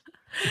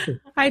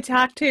 I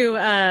talked to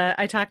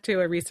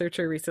a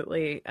researcher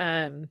recently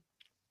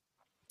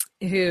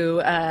who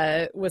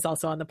was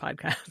also on the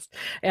podcast,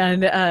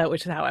 and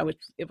which is how I was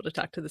able to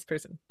talk to this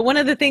person. One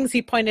of the things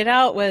he pointed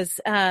out was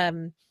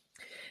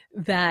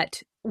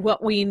that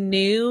what we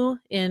knew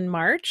in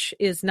March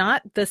is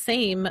not the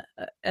same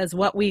as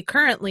what we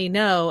currently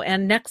know,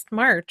 and next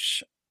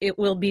March it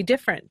will be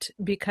different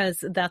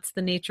because that's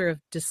the nature of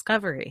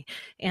discovery.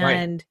 Right.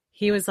 And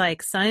he was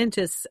like,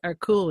 scientists are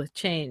cool with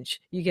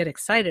change. You get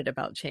excited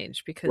about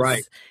change because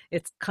Right.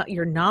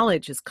 your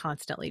knowledge is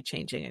constantly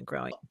changing and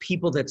growing.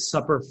 People that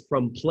suffer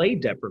from play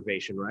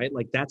deprivation, right?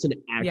 Like that's an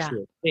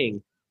actual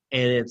thing.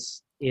 And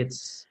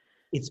it's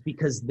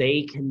because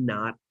they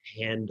cannot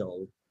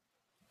handle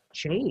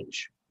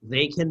change.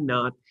 They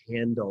cannot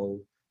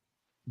handle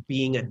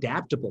being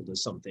adaptable to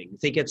something.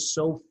 They get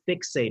so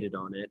fixated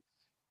on it.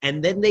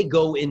 And then they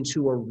go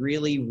into a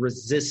really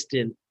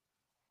resistant,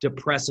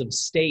 depressive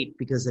state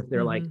because if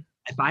they're like,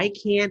 if I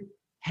can't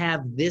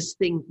have this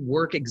thing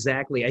work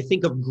exactly, I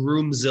think of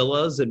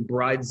groomzillas and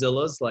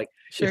bridezillas. Like,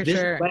 if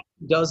this wedding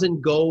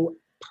doesn't go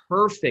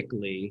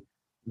perfectly,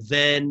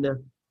 then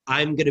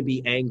I'm going to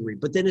be angry.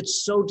 But then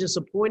it's so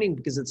disappointing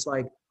because it's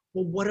like,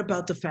 well, what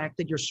about the fact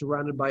that you're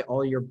surrounded by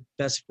all your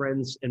best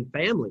friends and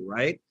family,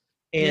 right?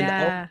 And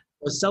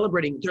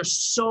celebrating, there's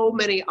so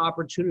many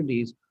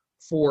opportunities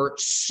for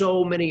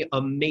so many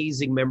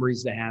amazing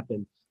memories to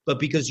happen. But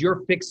because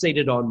you're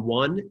fixated on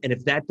one, and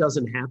if that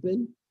doesn't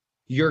happen,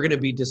 you're going to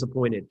be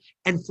disappointed.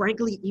 And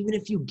frankly, even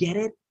if you get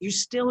it, you're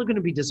still going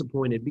to be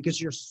disappointed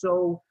because you're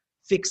so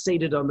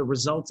fixated on the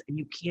results and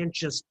you can't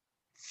just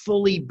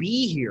fully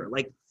be here,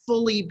 like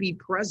fully be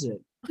present.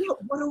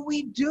 What are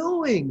we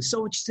doing?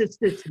 So it's just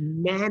this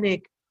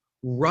manic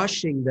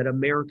rushing that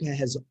America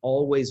has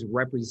always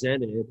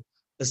represented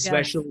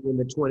especially in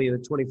the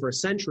 21st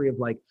century of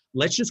like,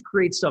 let's just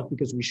create stuff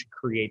because we should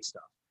create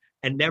stuff,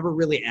 and never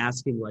really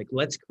asking like,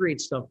 let's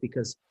create stuff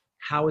because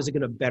how is it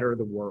going to better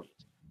the world?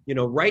 You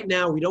know, right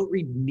now we don't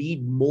really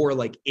need more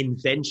like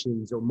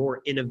inventions or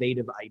more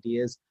innovative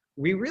ideas.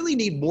 We really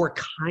need more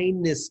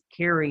kindness,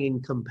 caring,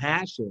 and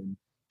compassion.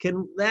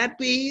 Can that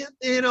be,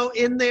 you know,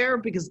 in there?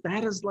 Because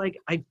that is like,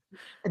 and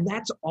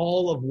that's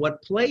all of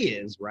what play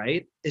is,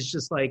 right? It's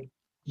just like,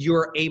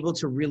 you're able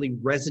to really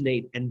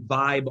resonate and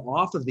vibe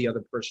off of the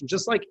other person,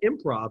 just like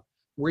improv,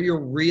 where you're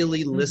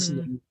really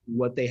listening to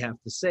what they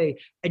have to say,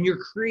 and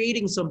you're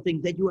creating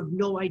something that you have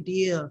no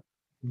idea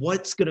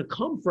what's going to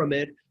come from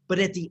it, but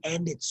at the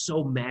end, it's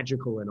so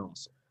magical and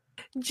awesome.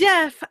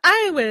 Jeff,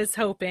 I was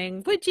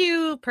hoping, would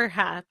you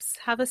perhaps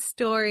have a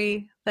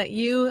story that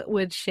you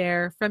would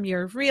share from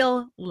your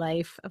real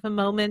life of a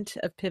moment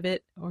of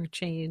pivot or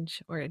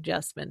change or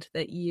adjustment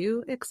that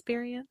you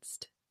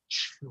experienced?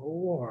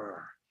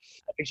 Sure.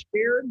 I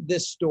shared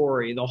this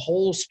story, the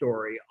whole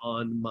story,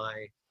 on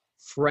my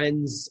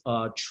friend's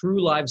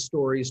True Live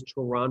Stories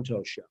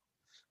Toronto show.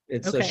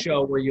 It's a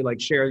show where you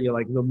like share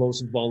the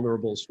most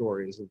vulnerable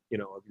stories of, you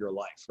know, of your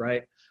life,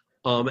 right?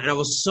 And I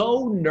was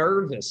so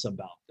nervous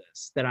about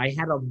this that I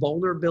had a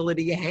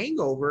vulnerability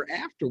hangover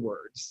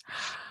afterwards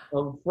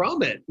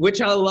from it,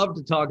 which I love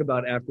to talk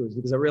about afterwards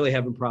because I really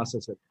haven't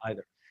processed it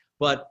either.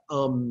 But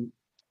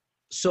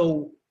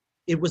so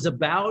it was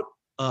about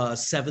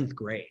 7th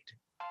grade.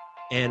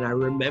 And I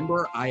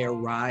remember I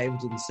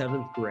arrived in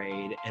 7th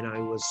grade and I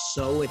was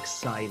so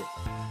excited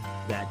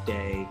that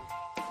day,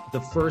 the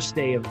first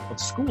day of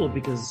school,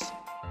 because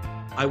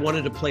I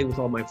wanted to play with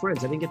all my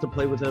friends. I didn't get to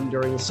play with them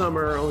during the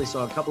summer. I only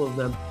saw a couple of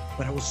them,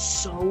 but I was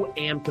so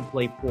amped to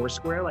play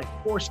Foursquare. Like,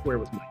 Foursquare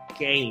was my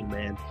game,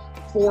 man.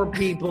 4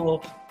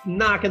 people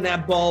knocking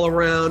that ball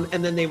around,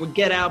 and then they would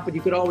get out, but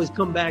you could always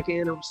come back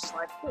in. I was just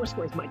like,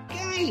 Foursquare is my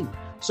game.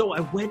 So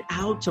I went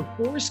out to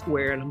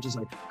Foursquare, and I'm just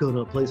like,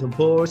 gonna play some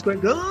Foursquare,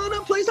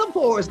 gonna play some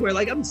Foursquare.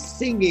 Like, I'm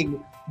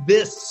singing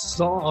this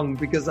song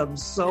because I'm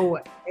so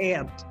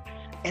amped.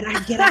 And I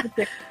get out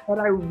there and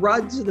I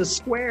run to the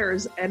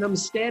squares, and I'm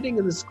standing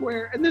in the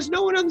square and there's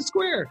no one on the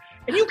square.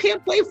 And you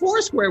can't play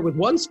Foursquare with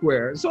 1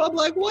 square. So I'm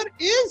like, what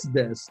is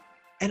this?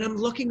 And I'm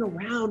looking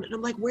around and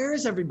I'm like, where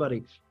is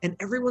everybody? And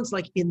everyone's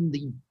like in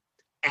the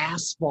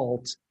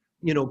asphalt,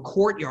 you know,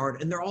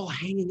 courtyard, and they're all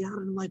hanging out.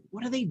 And I'm like,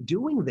 what are they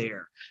doing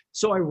there?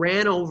 So I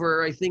ran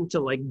over, I think, to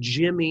like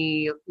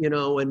Jimmy, you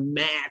know, and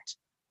Matt.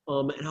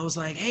 And I was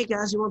like, hey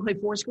guys, you want to play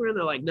Foursquare? And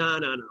they're like, no,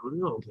 we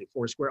don't play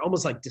Foursquare.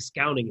 Almost like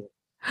discounting it.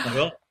 Like,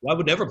 oh, I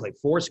would never play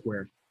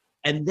Foursquare.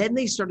 And then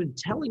they started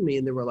telling me,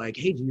 and they were like,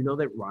 hey, do you know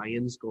that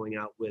Ryan's going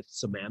out with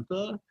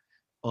Samantha?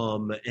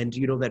 And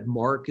do you know that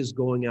Mark is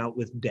going out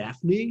with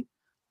Daphne?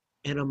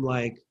 And I'm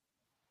like,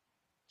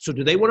 so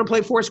do they want to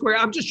play Foursquare?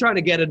 I'm just trying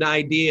to get an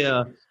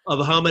idea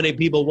of how many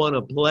people want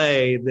to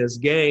play this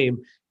game.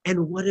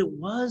 And what it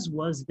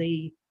was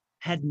they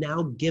had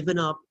now given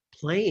up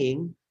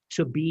playing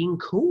to being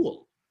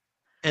cool.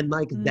 And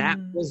like that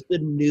was the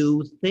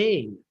new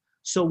thing.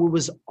 So it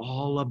was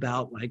all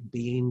about like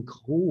being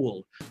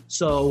cool.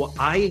 So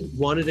I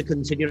wanted to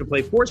continue to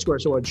play Foursquare.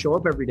 So I'd show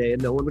up every day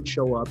and no one would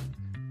show up.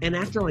 And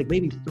after like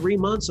maybe 3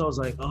 months, I was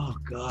like, oh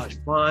gosh,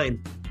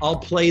 fine. I'll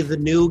play the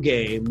new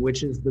game,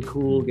 which is the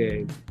cool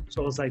game.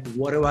 So I was like,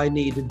 what do I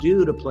need to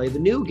do to play the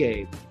new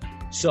game?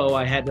 So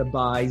I had to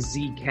buy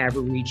Z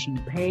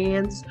Cavaricci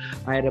pants.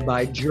 I had to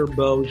buy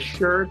Gerbeau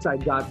shirts. I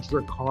got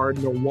Drakkar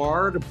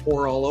Noir to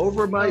pour all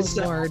over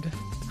myself. Oh, Lord.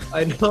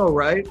 I know,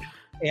 right?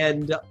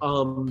 And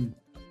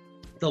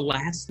the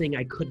last thing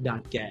I could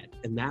not get,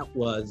 and that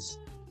was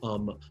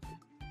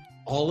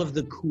all of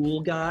the cool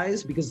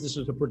guys, because this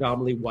was a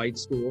predominantly white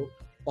school,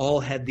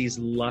 all had these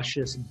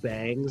luscious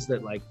bangs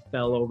that like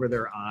fell over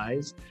their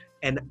eyes.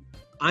 And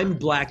I'm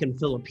Black and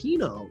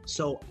Filipino,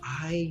 so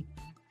I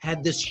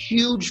had this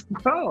huge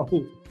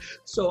fro.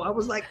 So I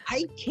was like,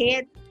 I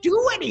can't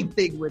do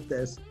anything with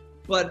this.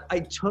 But I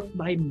took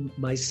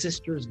my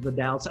sister's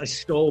Vidal. I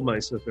stole my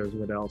sister's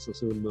Vidal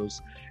Sassoon mousse,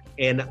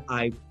 and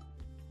I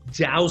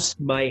doused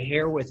my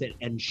hair with it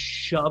and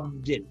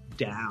shoved it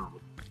down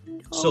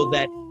so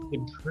that it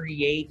would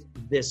create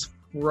this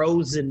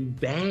frozen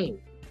bang.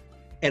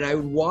 And I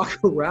would walk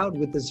around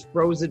with this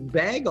frozen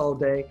bang all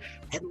day.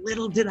 And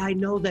little did I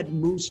know that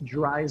mousse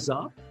dries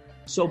up.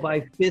 So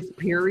by 5th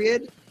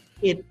period,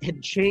 it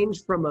had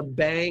changed from a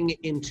bang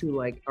into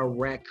like a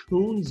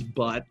raccoon's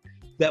butt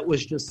that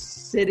was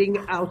just sitting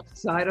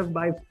outside of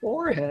my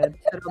forehead.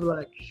 And I'm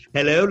like,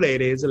 hello,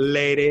 ladies. So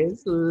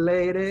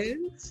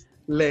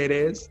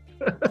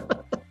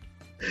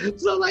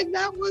like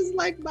that was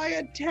like my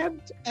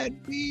attempt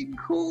at being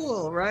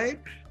cool, right?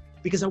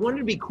 Because I wanted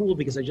to be cool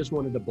because I just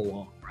wanted to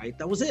belong, right?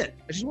 That was it.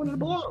 I just wanted to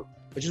belong.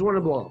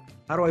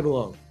 How do I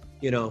belong?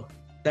 You know,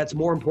 that's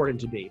more important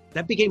to me.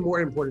 That became more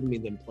important to me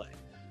than play.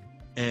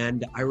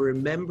 And I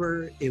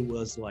remember it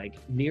was like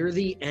near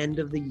the end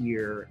of the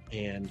year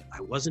and I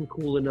wasn't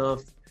cool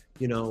enough.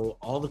 You know,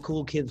 all the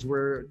cool kids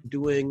were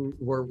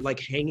like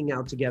hanging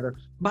out together.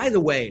 By the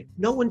way,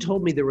 no one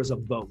told me there was a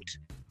vote.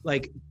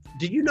 like,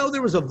 did you know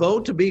there was a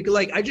vote to be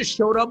like, I just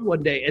showed up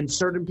one day and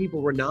certain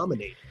people were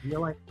nominated. And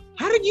you're like,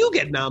 how did you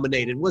get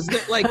nominated? Was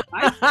it like,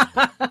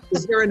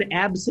 is there an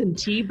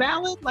absentee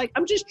ballot? Like,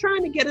 I'm just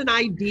trying to get an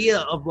idea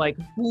of like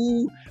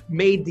who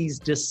made these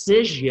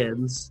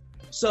decisions.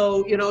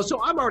 So,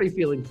 so I'm already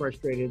feeling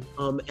frustrated.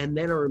 And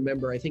then I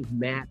remember, I think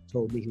Matt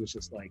told me, he was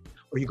just like,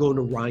 are you going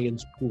to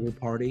Ryan's pool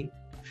party?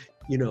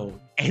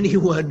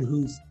 Anyone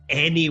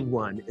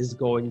is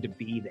going to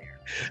be there.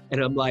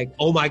 And I'm like,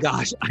 oh my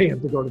gosh, I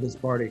have to go to this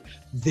party.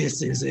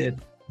 This is it.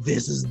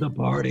 This is the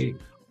party.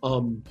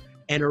 And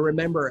I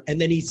remember, and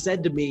then he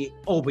said to me,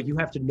 oh, but you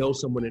have to know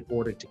someone in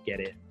order to get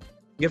in.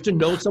 You have to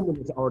know someone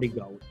that's already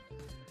going.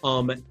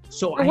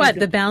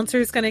 The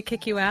bouncer's going to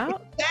kick you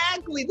out?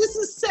 Exactly. This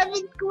is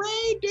 7th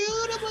grade,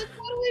 dude. I'm like,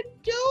 what are we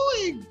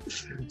doing?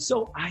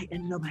 So I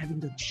ended up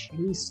having to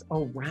chase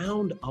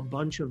around a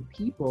bunch of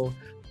people,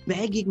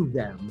 begging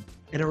them.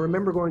 And I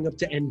remember going up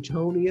to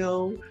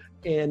Antonio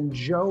and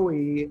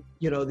Joey,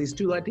 these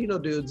 2 Latino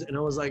dudes. And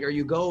I was like, are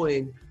you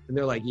going? And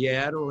they're like,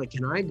 yeah. And I'm like,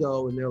 can I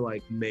go? And they're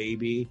like,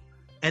 maybe.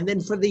 And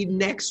then for the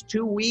next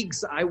 2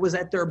 weeks, I was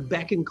at their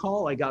beck and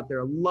call. I got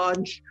their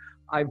lunch.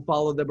 I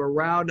followed them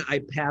around. I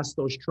passed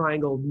those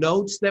triangle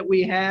notes that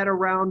we had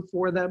around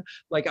for them.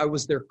 Like I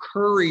was their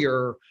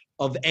courier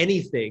of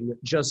anything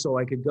just so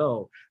I could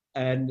go.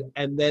 And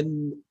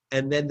then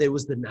there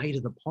was the night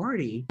of the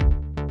party.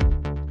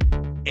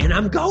 And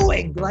I'm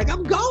going.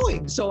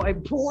 So I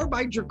pour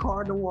my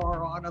Dracar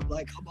Noir on. I'm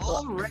like, I'm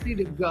all ready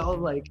to go.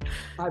 Like,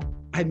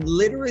 I'm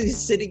literally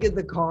sitting in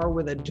the car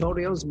with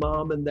Antonio's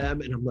mom and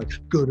them. And I'm like,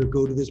 gonna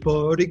go to this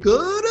party,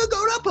 going to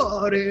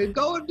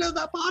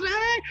the party.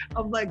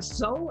 I'm like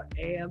so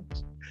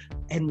amped.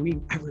 And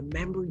I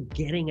remember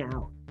getting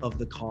out of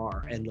the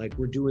car and like,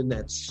 we're doing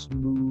that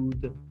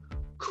smooth,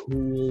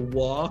 cool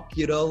walk,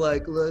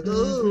 like,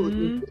 oh,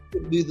 this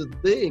could be the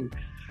thing.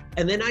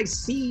 And then I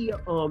see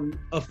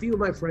a few of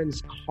my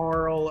friends,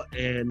 Carl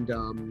and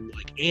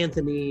like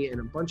Anthony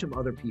and a bunch of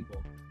other people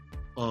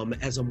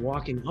as I'm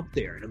walking up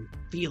there, and I'm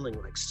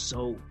feeling like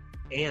so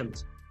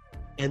amped.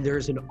 And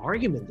there's an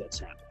argument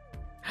that's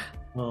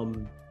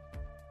happening.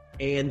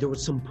 And there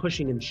was some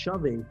pushing and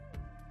shoving.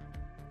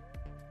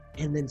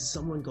 And then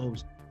someone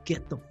goes,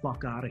 get the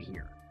fuck out of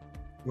here.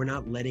 We're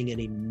not letting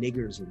any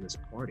niggers in this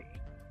party.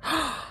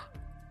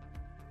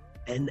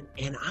 And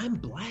I'm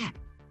black.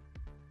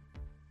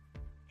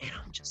 And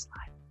I'm just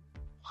like,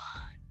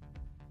 what?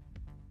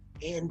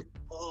 And,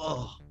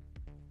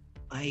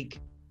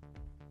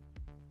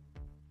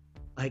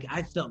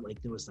 I felt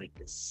like there was like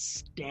this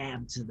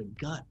stab to the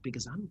gut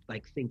because I'm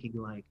like thinking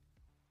like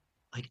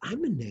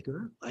I'm a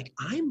nigger. Like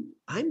am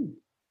I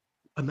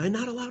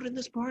not allowed in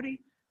this party?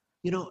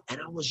 And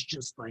I was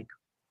just like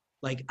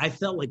I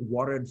felt like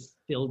water had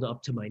filled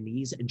up to my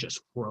knees and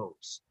just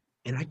froze.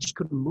 And I just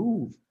couldn't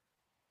move.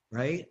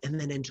 Right. And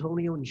then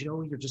Antonio and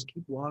Joey are just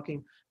keep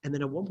walking. And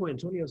then at one point,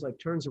 Antonio's like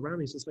turns around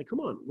and he says like,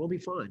 come on, we'll be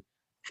fine.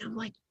 And I'm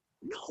like,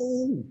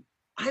 no,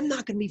 I'm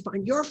not going to be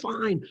fine. You're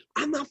fine.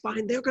 I'm not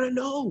fine. They're going to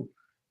know.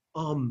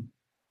 And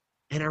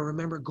I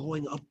remember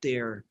going up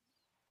there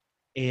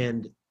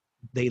and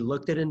they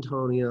looked at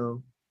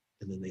Antonio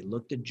and then they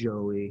looked at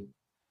Joey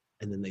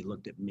and then they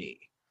looked at me.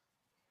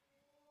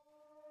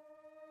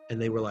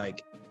 And they were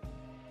like,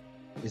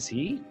 is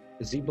he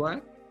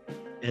black?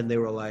 And they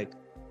were like,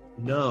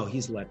 no,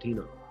 he's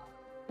Latino.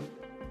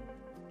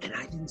 And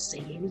I didn't say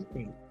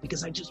anything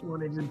because I just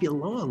wanted to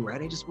belong,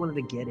 right? I just wanted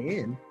to get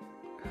in.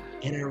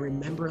 And I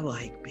remember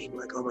like being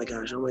like, oh my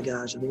gosh, are they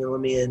gonna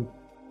let me in?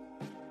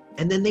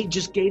 And then they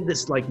just gave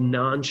this like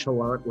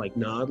nonchalant like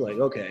nod, like,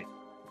 okay.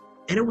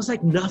 And it was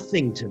like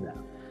nothing to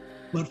them.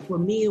 But for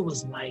me, it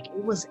was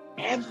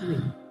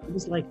everything. It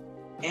was like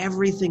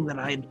everything that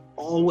I'd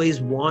always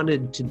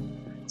wanted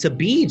to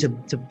be,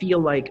 to feel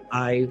like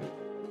I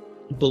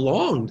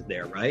belonged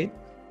there, right?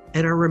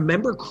 And I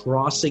remember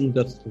crossing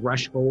the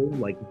threshold,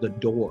 like the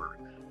door.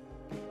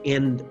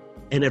 And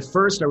at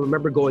first I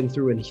remember going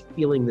through and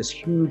feeling this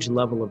huge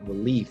level of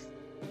relief.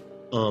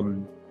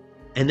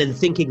 And then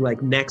thinking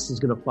like next is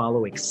going to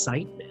follow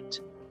excitement.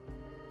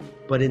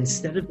 But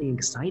instead of the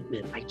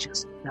excitement, I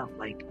just felt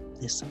like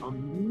this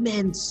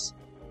immense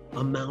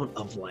amount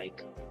of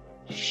like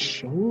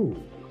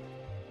shame.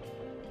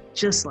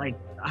 Just like,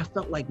 I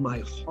felt like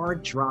my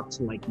heart dropped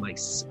to like my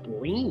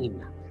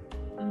spleen.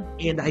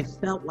 And I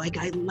felt like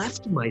I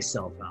left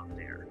myself out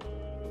there.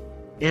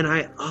 And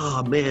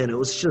it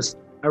was just,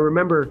 I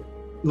remember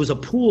it was a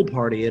pool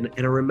party and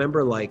I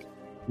remember like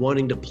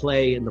wanting to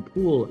play in the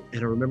pool.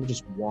 And I remember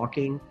just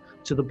walking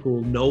to the pool.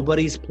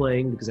 Nobody's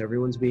playing because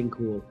everyone's being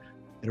cool.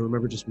 And I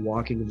remember just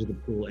walking into the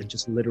pool and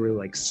just literally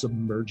like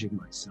submerging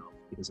myself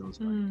because I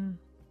was like,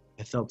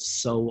 I felt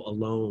so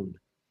alone.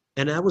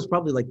 And that was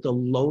probably like the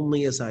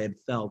loneliest I had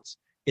felt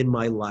in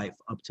my life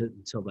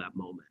until that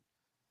moment.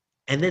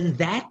 And then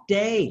that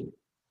day,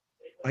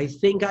 I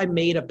think I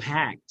made a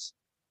pact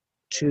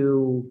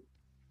to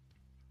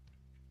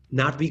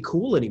not be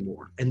cool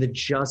anymore and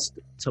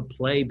to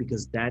play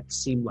because that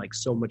seemed like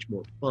so much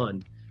more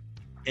fun.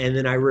 And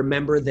then I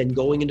remember then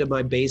going into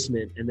my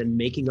basement and then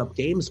making up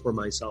games for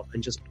myself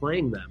and just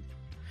playing them.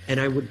 And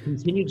I would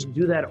continue to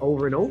do that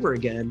over and over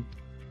again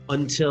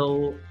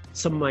until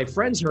some of my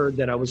friends heard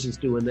that I was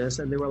just doing this,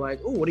 and they were like,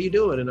 "Oh, what are you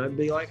doing?" And I'd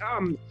be like,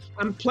 I'm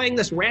playing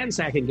this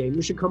ransacking game.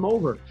 You should come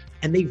over."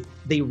 And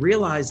they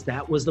realized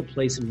that was the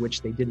place in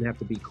which they didn't have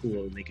to be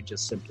cool and they could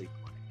just simply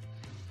play.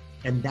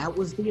 And that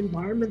was the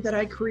environment that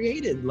I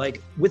created,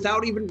 like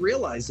without even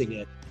realizing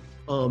it.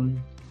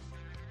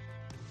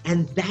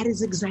 And that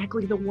is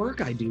exactly the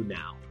work I do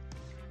now,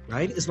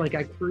 right? It's like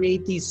I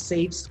create these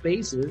safe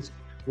spaces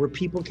where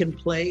people can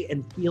play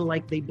and feel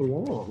like they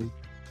belong,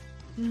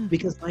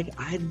 because like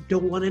I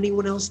don't want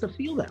anyone else to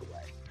feel that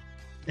way.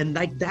 And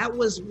like that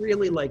was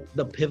really like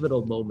the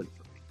pivotal moment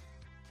for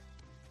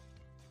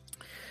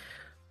me.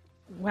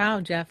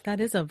 Wow, Jeff, that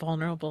is a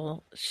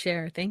vulnerable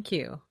share. Thank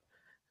you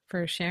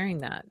for sharing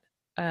that.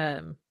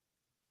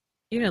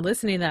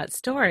 Listening to that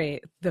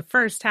story, the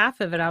first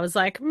half of it, I was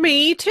like,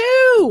 me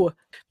too.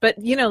 But,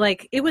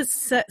 like it was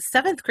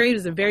seventh grade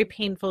was a very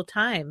painful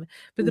time.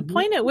 But the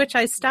point at which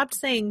I stopped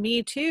saying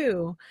me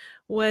too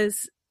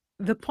was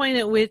the point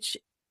at which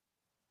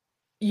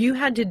you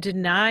had to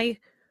deny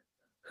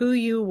who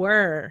you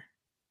were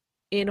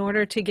in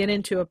order to get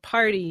into a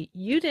party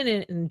you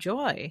didn't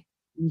enjoy.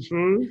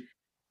 Mm-hmm.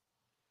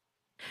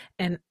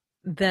 And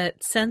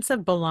that sense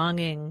of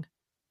belonging,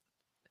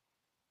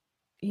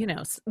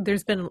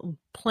 there's been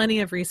plenty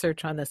of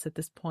research on this at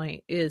this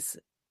point, is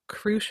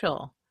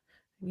crucial.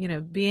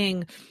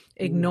 Being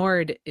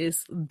ignored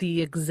is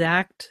the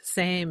exact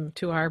same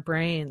to our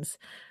brains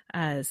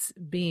as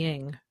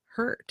being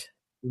hurt.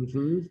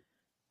 Mm-hmm.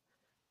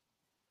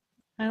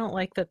 I don't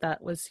like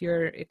that was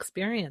your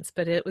experience,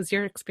 but it was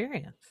your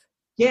experience.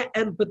 Yeah,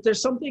 but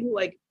there's something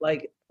like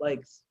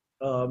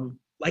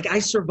I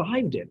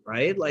survived it,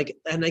 right? Like,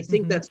 and I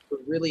think that's the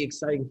really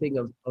exciting thing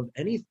of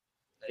any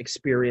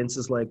experience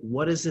is like,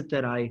 what is it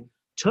that I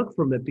took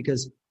from it?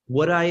 Because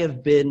would I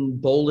have been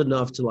bold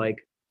enough to like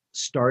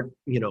start,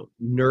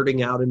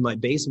 nerding out in my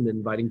basement,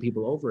 inviting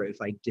people over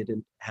if I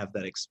didn't have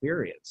that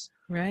experience?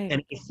 Right.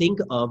 And I think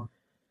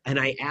and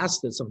I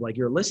asked this of like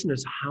your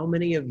listeners, how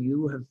many of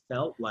you have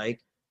felt like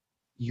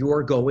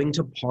you're going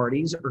to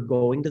parties or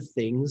going to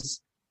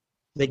things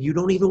that you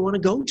don't even want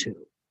to go to,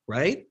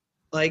 right?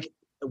 Like,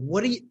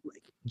 what do you,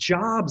 like,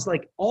 jobs,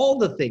 like all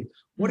the things,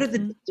 what are the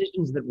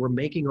decisions that we're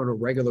making on a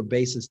regular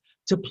basis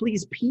to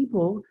please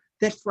people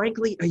that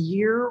frankly, a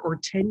year or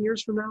 10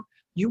 years from now,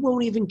 you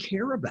won't even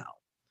care about?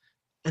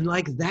 And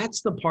like,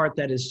 that's the part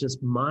that is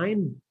just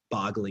mind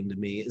boggling to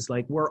me, is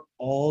like, we're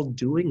all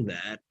doing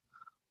that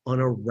on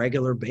a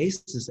regular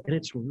basis. And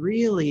it's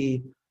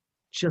really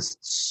just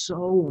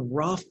so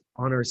rough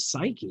on our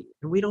psyche,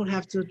 and we don't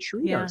have to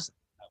treat ourselves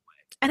that way.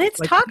 And it's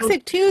like,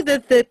 toxic too,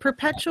 that the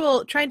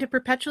trying to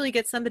perpetually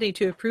get somebody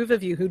to approve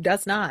of you who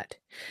does not.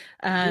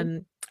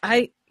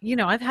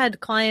 I've had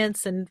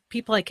clients and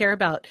people I care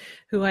about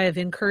who I have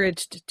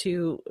encouraged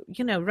to,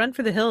 run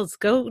for the hills,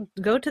 go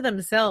to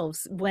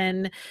themselves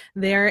when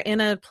they're in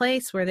a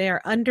place where they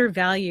are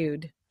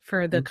undervalued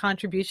for the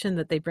contribution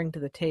that they bring to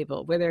the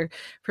table, where they're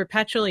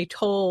perpetually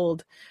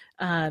told,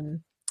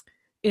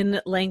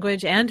 in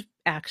language and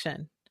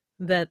action,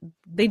 that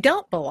they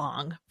don't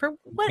belong for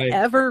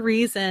whatever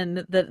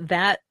reason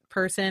that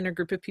person or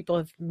group of people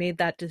have made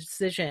that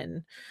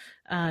decision,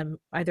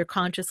 either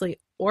consciously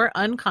or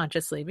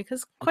unconsciously,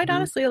 because quite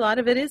honestly, a lot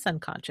of it is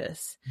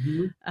unconscious.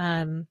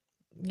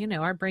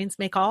 Our brains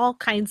make all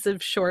kinds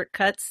of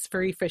shortcuts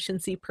for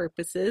efficiency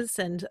purposes,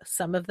 and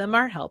some of them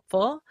are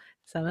helpful,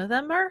 some of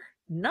them are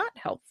not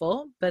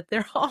helpful, but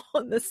they're all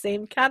in the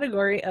same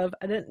category of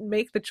I didn't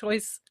make the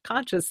choice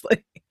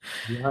consciously.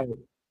 Right.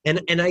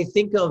 And I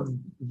think of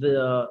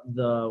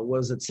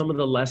some of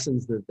the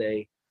lessons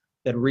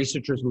that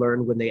researchers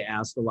learned when they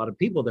asked a lot of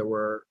people that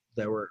were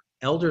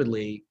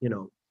elderly,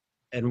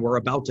 and were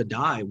about to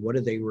die, what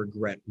do they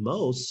regret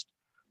most?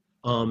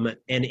 And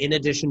in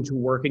addition to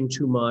working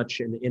too much,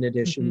 and in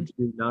addition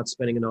to not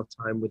spending enough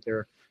time with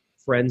their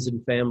friends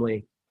and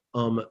family,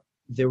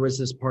 there was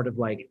this part of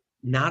like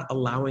not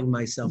allowing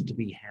myself to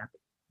be happy,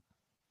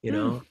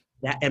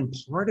 that, and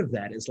part of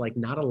that is like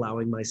not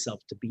allowing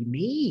myself to be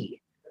me,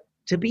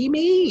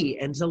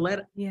 and to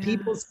let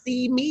people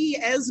see me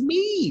as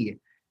me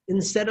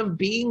instead of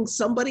being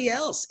somebody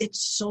else.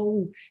 It's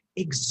so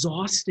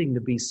exhausting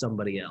to be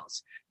somebody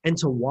else, and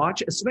to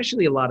watch,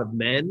 especially a lot of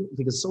men,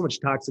 because so much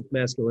toxic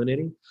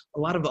masculinity, a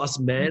lot of us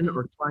men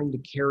are trying to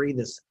carry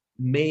this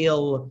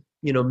male,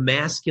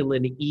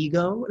 masculine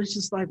ego. And it's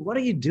just like, what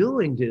are you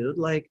doing, dude?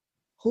 Like,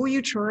 who are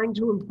you trying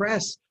to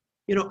impress?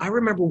 I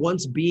remember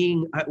once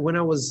when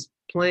I was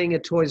playing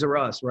at Toys R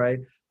Us, right?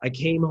 I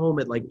came home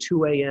at like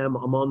 2 a.m.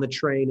 I'm on the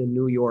train in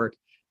New York,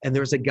 and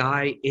there's a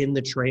guy in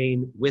the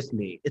train with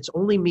me. It's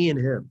only me and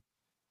him.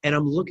 And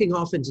I'm looking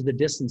off into the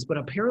distance, but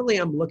apparently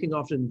I'm looking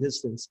off in the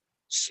distance,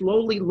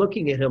 slowly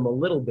looking at him a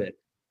little bit.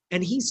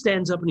 And he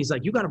stands up and he's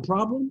like, "You got a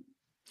problem?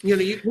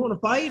 You want to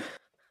fight?"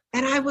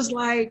 And I was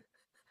like,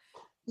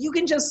 "You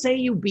can just say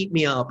you beat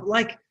me up.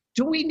 Like,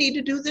 do we need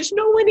to do this?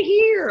 No one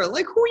here.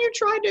 Like, who are you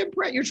trying to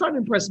impress? You're trying to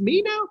impress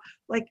me now?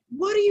 Like,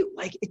 what are you,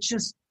 like, it's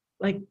just,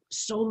 like,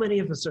 so many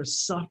of us are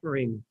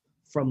suffering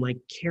from, like,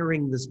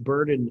 carrying this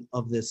burden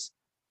of this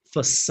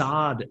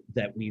facade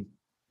that we've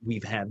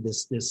had,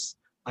 this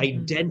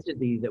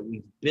identity that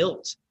we've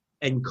built.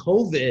 And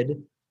COVID,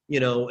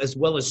 you know, as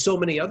well as so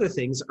many other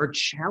things, are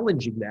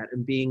challenging that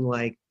and being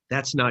like,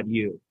 that's not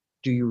you.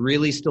 Do you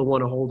really still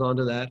want to hold on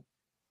to that?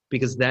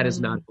 Because that is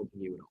not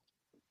helping you at all.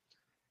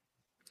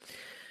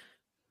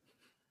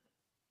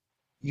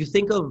 You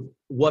think of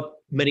what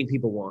many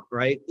people want,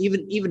 right?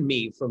 Even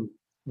me, from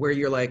where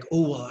you're like,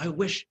 oh, well,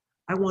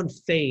 I want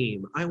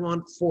fame. I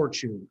want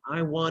fortune.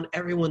 I want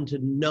everyone to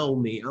know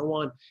me. I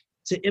want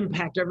to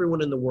impact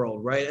everyone in the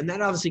world, right? And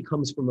that obviously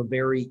comes from a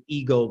very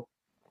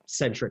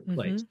ego-centric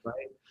place,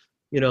 right?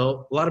 You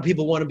know, a lot of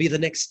people want to be the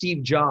next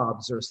Steve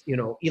Jobs or, you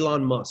know,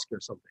 Elon Musk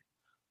or something.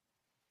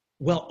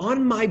 Well,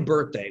 on my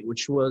birthday,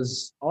 which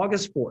was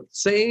August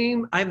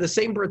 4th, I have the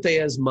same birthday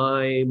as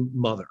my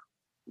mother.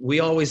 We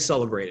always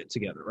celebrate it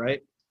together,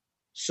 right?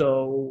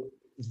 So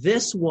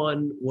this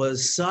one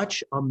was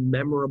such a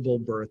memorable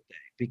birthday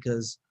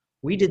because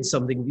we did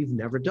something we've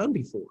never done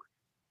before.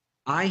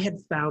 I had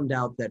found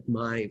out that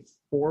my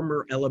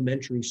former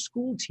elementary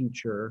school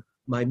teacher,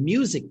 my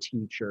music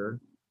teacher,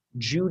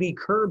 Judy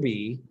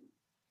Kirby,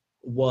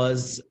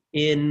 was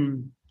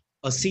in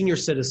a senior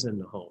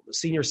citizen home, a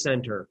senior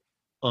center,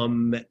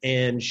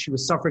 and she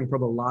was suffering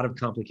from a lot of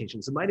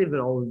complications. It might have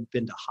all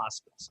been to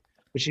hospice,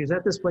 but she was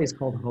at this place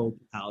called Hope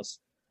House,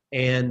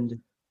 and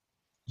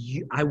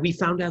we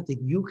found out that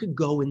you could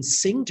go and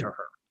sing to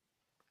her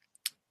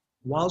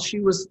while she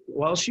was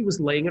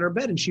laying in her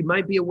bed, and she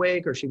might be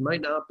awake or she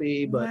might not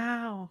be, but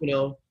wow. You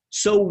know,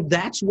 so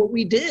that's what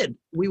we did.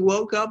 We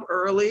woke up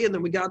early and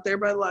then we got there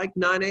by like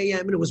 9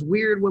 a.m. and it was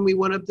weird when we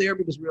went up there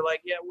because we were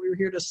like, yeah, we're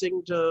here to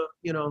sing to,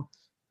 you know,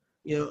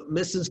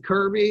 Mrs.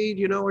 Kirby,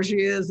 you know where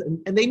she is?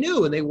 And they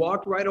knew, and they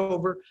walked right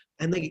over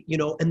and they, you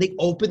know, and they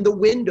opened the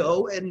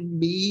window, and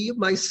me,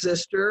 my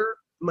sister,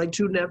 my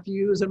two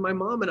nephews, and my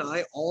mom and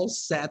I all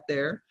stood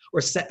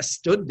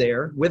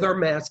there with our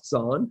masks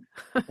on,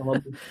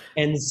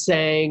 and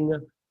sang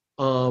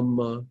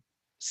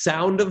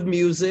Sound of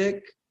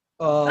Music,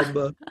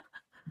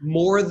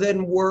 More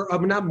Than Words,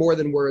 not More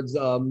Than Words,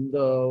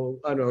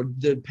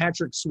 the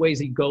Patrick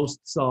Swayze Ghost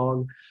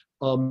song,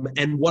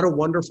 and What a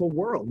Wonderful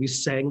World. We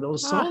sang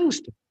those songs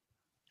to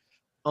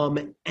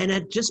and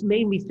it just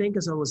made me think,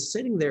 as I was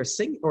standing there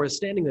singing,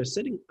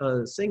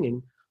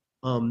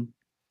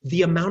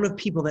 the amount of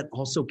people that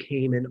also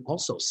came and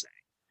also sang,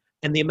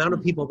 and the amount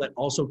of people that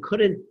also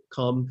couldn't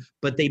come,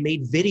 but they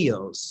made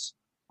videos,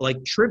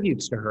 like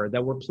tributes to her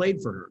that were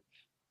played for her.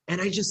 And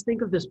I just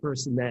think of this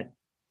person that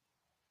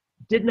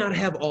did not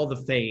have all the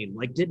fame,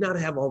 like did not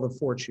have all the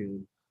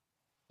fortune,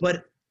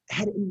 but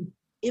had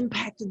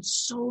impacted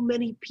so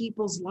many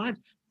people's lives,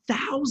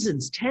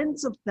 thousands,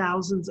 tens of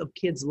thousands of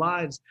kids'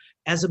 lives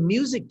as a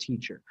music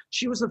teacher.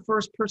 She was the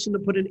first person to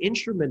put an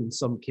instrument in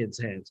some kids'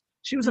 hands.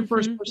 She was the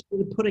first person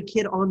to put a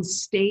kid on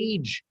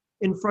stage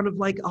in front of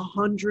like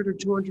 100 or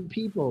 200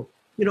 people.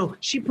 You know,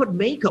 she put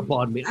makeup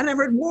on me. I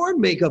never had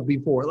worn makeup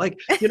before. Like,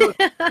 you know,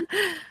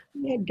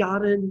 she had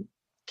gotten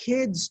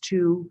kids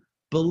to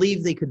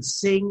believe they could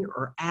sing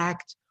or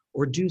act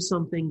or do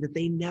something that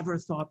they never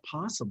thought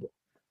possible.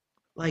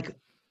 Like,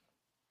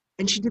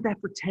 and she did that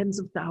for tens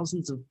of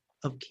thousands of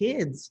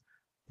kids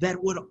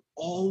that would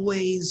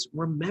always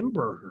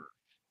remember her,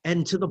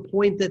 and to the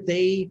point that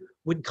they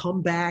would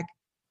come back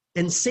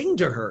and sing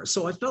to her.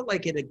 So I felt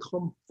like it had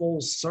come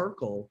full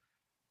circle,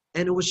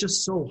 and it was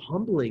just so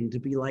humbling to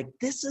be like,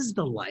 this is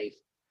the life.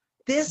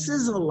 This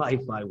is a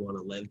life I want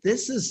to live.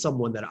 This is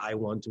someone that I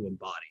want to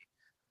embody.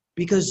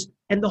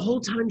 And the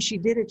whole time she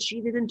did it, she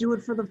didn't do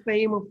it for the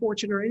fame or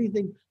fortune or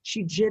anything.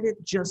 She did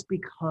it just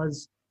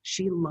because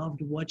she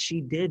loved what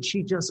she did.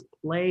 She just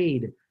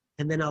played,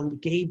 and then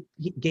gave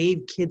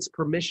kids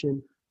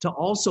permission to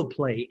also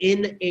play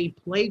in a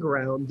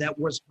playground that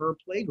was her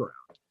playground.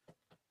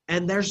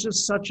 And there's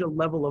just such a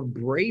level of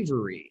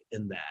bravery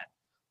in that.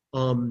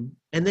 And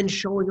then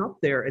showing up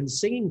there and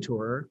singing to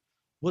her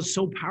was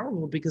so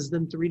powerful, because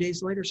then 3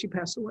 days later she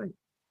passed away.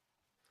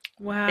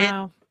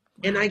 Wow.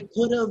 And I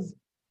could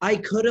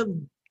have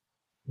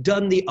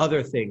done the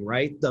other thing,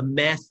 right? The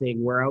math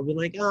thing, where I would be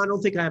like, oh, I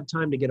don't think I have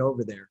time to get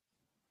over there.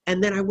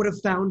 And then I would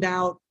have found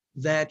out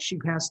that she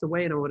passed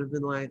away, and I would have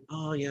been like,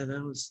 oh yeah,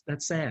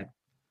 that's sad.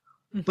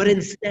 But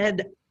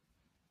instead,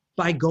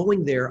 by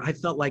going there, I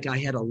felt like I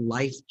had a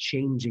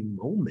life-changing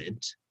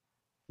moment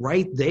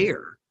right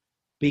there,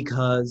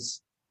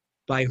 because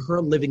by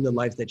her living the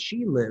life that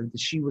she lived,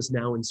 she was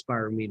now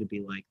inspiring me to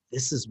be like,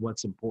 this is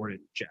what's important,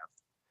 Jeff.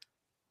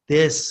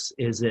 This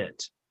is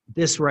it.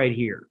 This right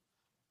here.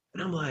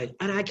 And I'm like,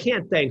 and I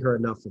can't thank her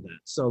enough for that.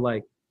 So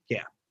like,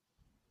 yeah.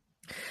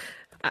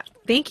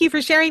 Thank you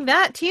for sharing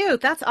that too.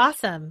 That's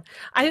awesome.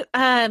 I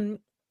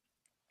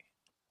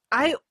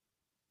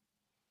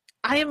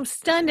am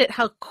stunned at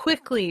how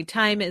quickly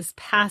time is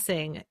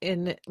passing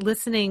in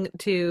listening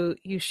to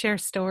you share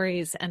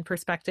stories and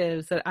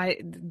perspectives that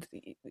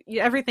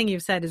everything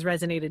you've said has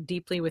resonated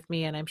deeply with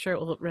me, and I'm sure it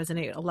will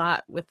resonate a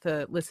lot with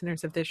the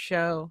listeners of this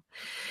show.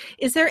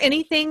 Is there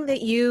anything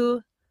that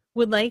you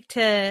would like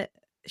to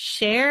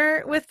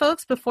share with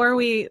folks before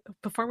we're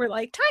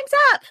like, time's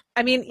up?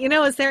 I mean,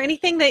 is there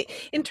anything that,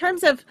 in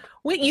terms of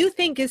what you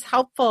think is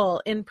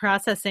helpful in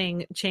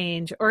processing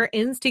change or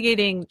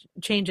instigating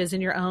changes in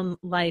your own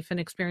life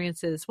and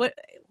experiences? What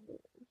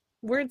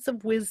words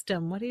of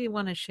wisdom, what do you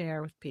want to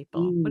share with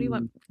people? What do you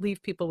want to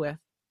leave people with?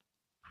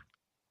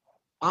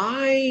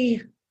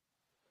 I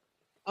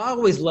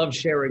always love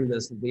sharing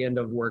this at the end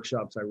of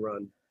workshops I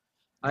run.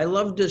 I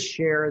love to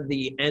share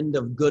the end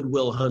of Good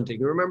Will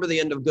Hunting. Remember the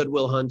end of Good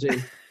Will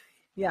Hunting?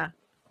 Yeah.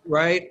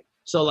 Right?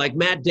 So like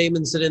Matt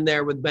Damon sitting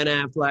there with Ben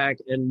Affleck,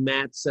 and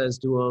Matt says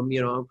to him,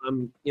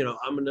 I'm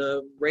going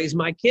to raise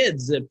my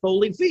kids at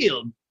Foley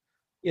Field,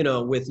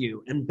 with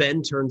you. And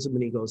Ben turns to him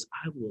and he goes,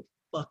 I will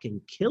fucking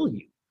kill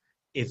you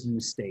if you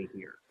stay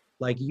here.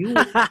 Like, you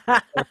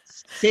are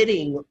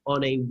sitting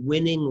on a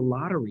winning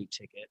lottery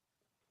ticket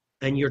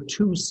and you're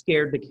too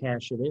scared to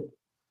cash it in.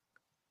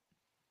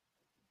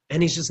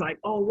 And he's just like,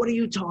 oh, what are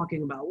you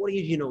talking about? What do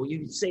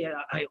you say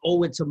I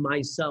owe it to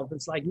myself.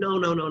 It's like, no.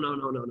 You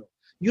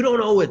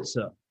don't owe it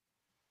to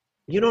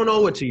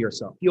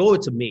yourself. You owe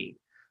it to me.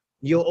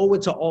 You owe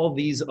it to all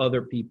these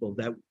other people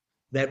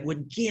that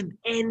would give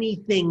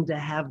anything to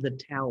have the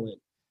talent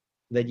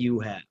that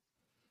you have.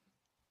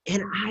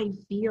 And I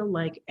feel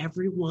like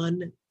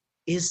everyone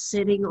is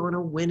sitting on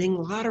a winning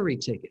lottery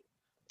ticket.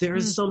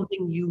 There's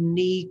something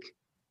unique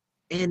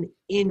and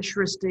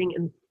interesting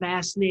and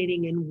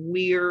fascinating and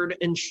weird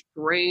and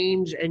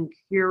strange and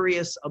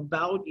curious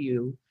about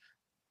you.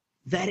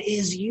 That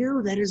is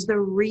you. That is the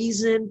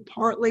reason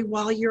partly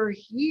why you're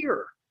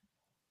here.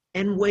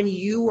 And when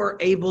you are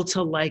able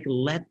to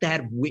let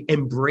that,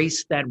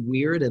 embrace that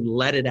weird and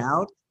let it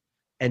out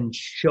and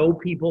show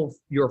people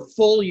your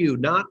full you,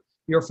 not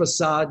your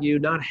facade you,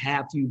 not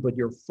half you, but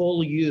your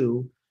full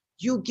you,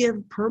 you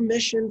give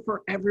permission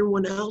for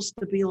everyone else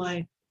to be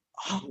like,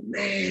 oh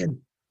man,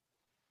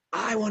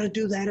 I want to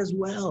do that as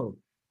well.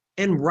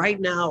 And right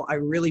now, I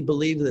really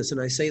believe this,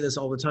 and I say this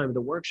all the time at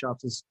the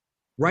workshops, is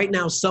right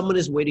now someone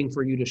is waiting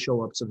for you to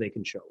show up so they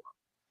can show up.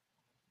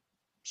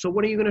 So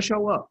when are you going to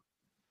show up?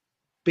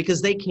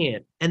 Because they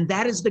can't. And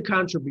that is the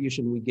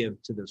contribution we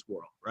give to this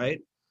world, right?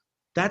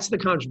 That's the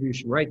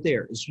contribution right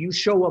there, is you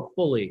show up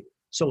fully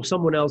so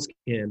someone else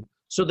can,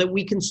 so that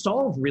we can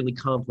solve really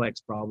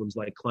complex problems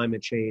like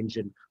climate change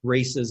and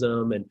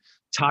racism and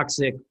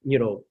toxic,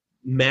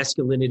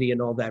 masculinity and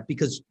all that.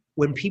 Because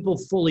when people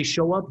fully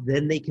show up,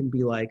 then they can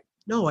be like,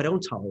 no, I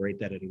don't tolerate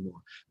that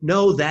anymore.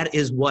 No, that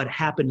is what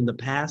happened in the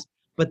past,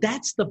 but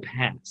that's the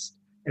past.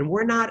 And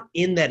we're not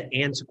in that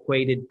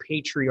antiquated,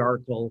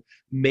 patriarchal,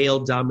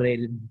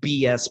 male-dominated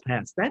BS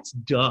past. That's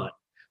done.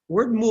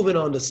 We're moving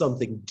on to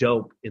something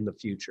dope in the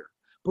future.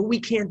 But we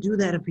can't do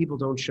that if people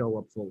don't show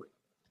up fully.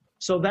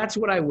 So that's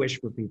what I wish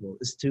for people,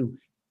 is to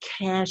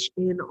cash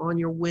in on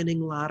your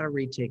winning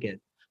lottery ticket.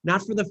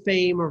 Not for the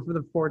fame or for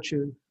the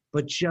fortune,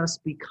 but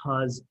just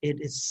because it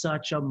is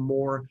such a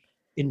more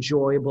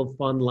enjoyable,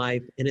 fun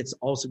life. And it's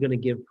also going to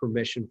give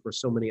permission for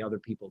so many other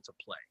people to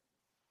play.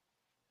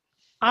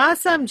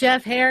 Awesome,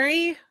 Jeff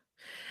Harry.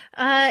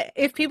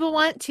 If people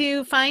want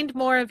to find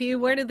more of you,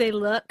 where do they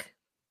look?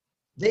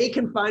 They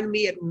can find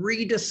me at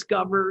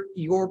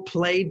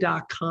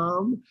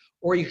rediscoveryourplay.com,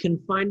 or you can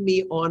find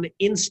me on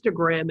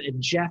Instagram at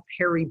Jeff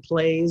Harry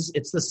Plays.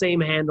 It's the same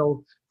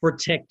handle for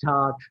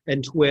TikTok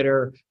and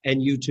Twitter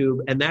and YouTube.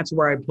 And that's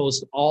where I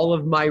post all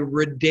of my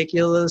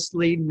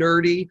ridiculously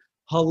nerdy,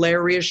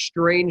 hilarious,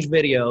 strange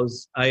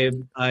videos. I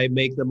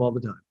make them all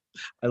the time.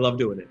 I love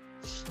doing it.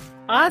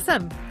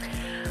 Awesome.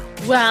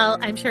 Well,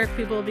 I'm sure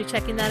people will be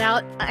checking that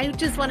out. I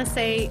just want to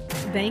say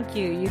thank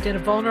you. You did a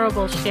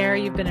vulnerable share.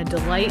 You've been a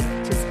delight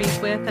to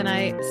speak with, and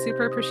I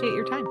super appreciate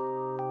your time.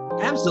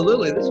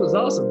 Absolutely. This was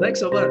awesome.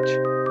 Thanks so much.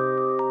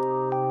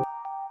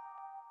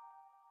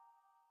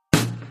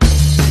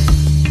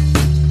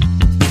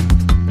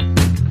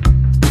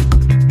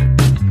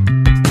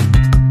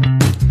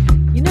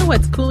 You know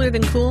what's cooler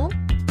than cool?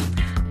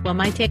 Well,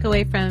 my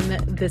takeaway from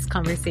this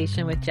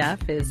conversation with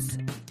Jeff is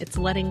it's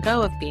letting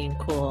go of being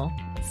cool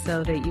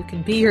so that you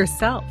can be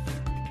yourself.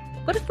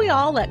 What if we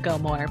all let go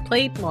more,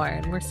 played more,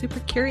 and we're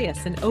super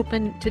curious and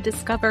open to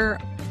discover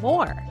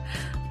more?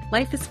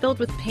 Life is filled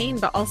with pain,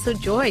 but also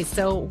joy,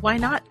 so why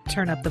not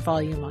turn up the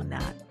volume on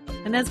that?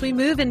 And as we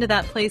move into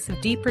that place of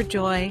deeper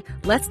joy,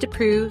 less to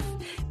prove,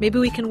 maybe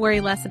we can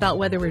worry less about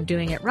whether we're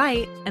doing it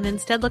right and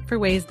instead look for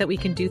ways that we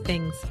can do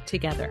things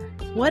together.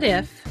 What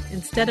if,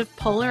 instead of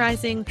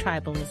polarizing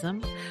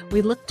tribalism,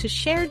 we look to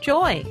share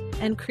joy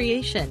and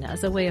creation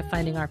as a way of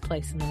finding our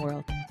place in the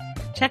world?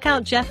 Check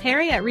out Jeff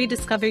Harry at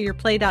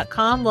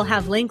rediscoveryourplay.com. We'll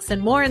have links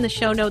and more in the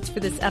show notes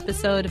for this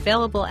episode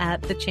available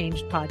at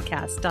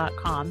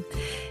thechangedpodcast.com.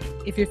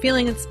 If you're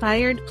feeling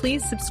inspired,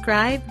 please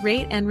subscribe,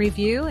 rate, and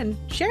review, and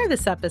share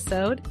this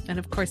episode. And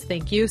of course,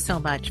 thank you so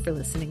much for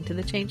listening to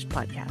The Changed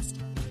Podcast.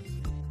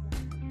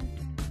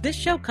 This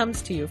show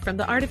comes to you from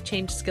the Art of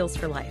Change Skills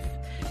for Life.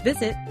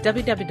 Visit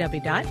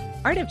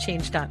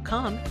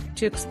www.artofchange.com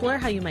to explore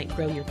how you might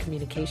grow your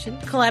communication,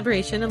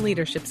 collaboration, and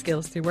leadership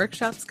skills through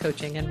workshops,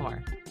 coaching, and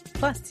more.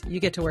 Plus, you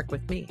get to work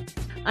with me.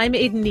 I'm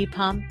Aiden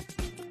Nepom,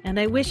 and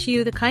I wish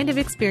you the kind of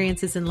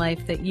experiences in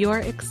life that you're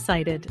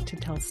excited to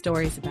tell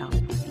stories about.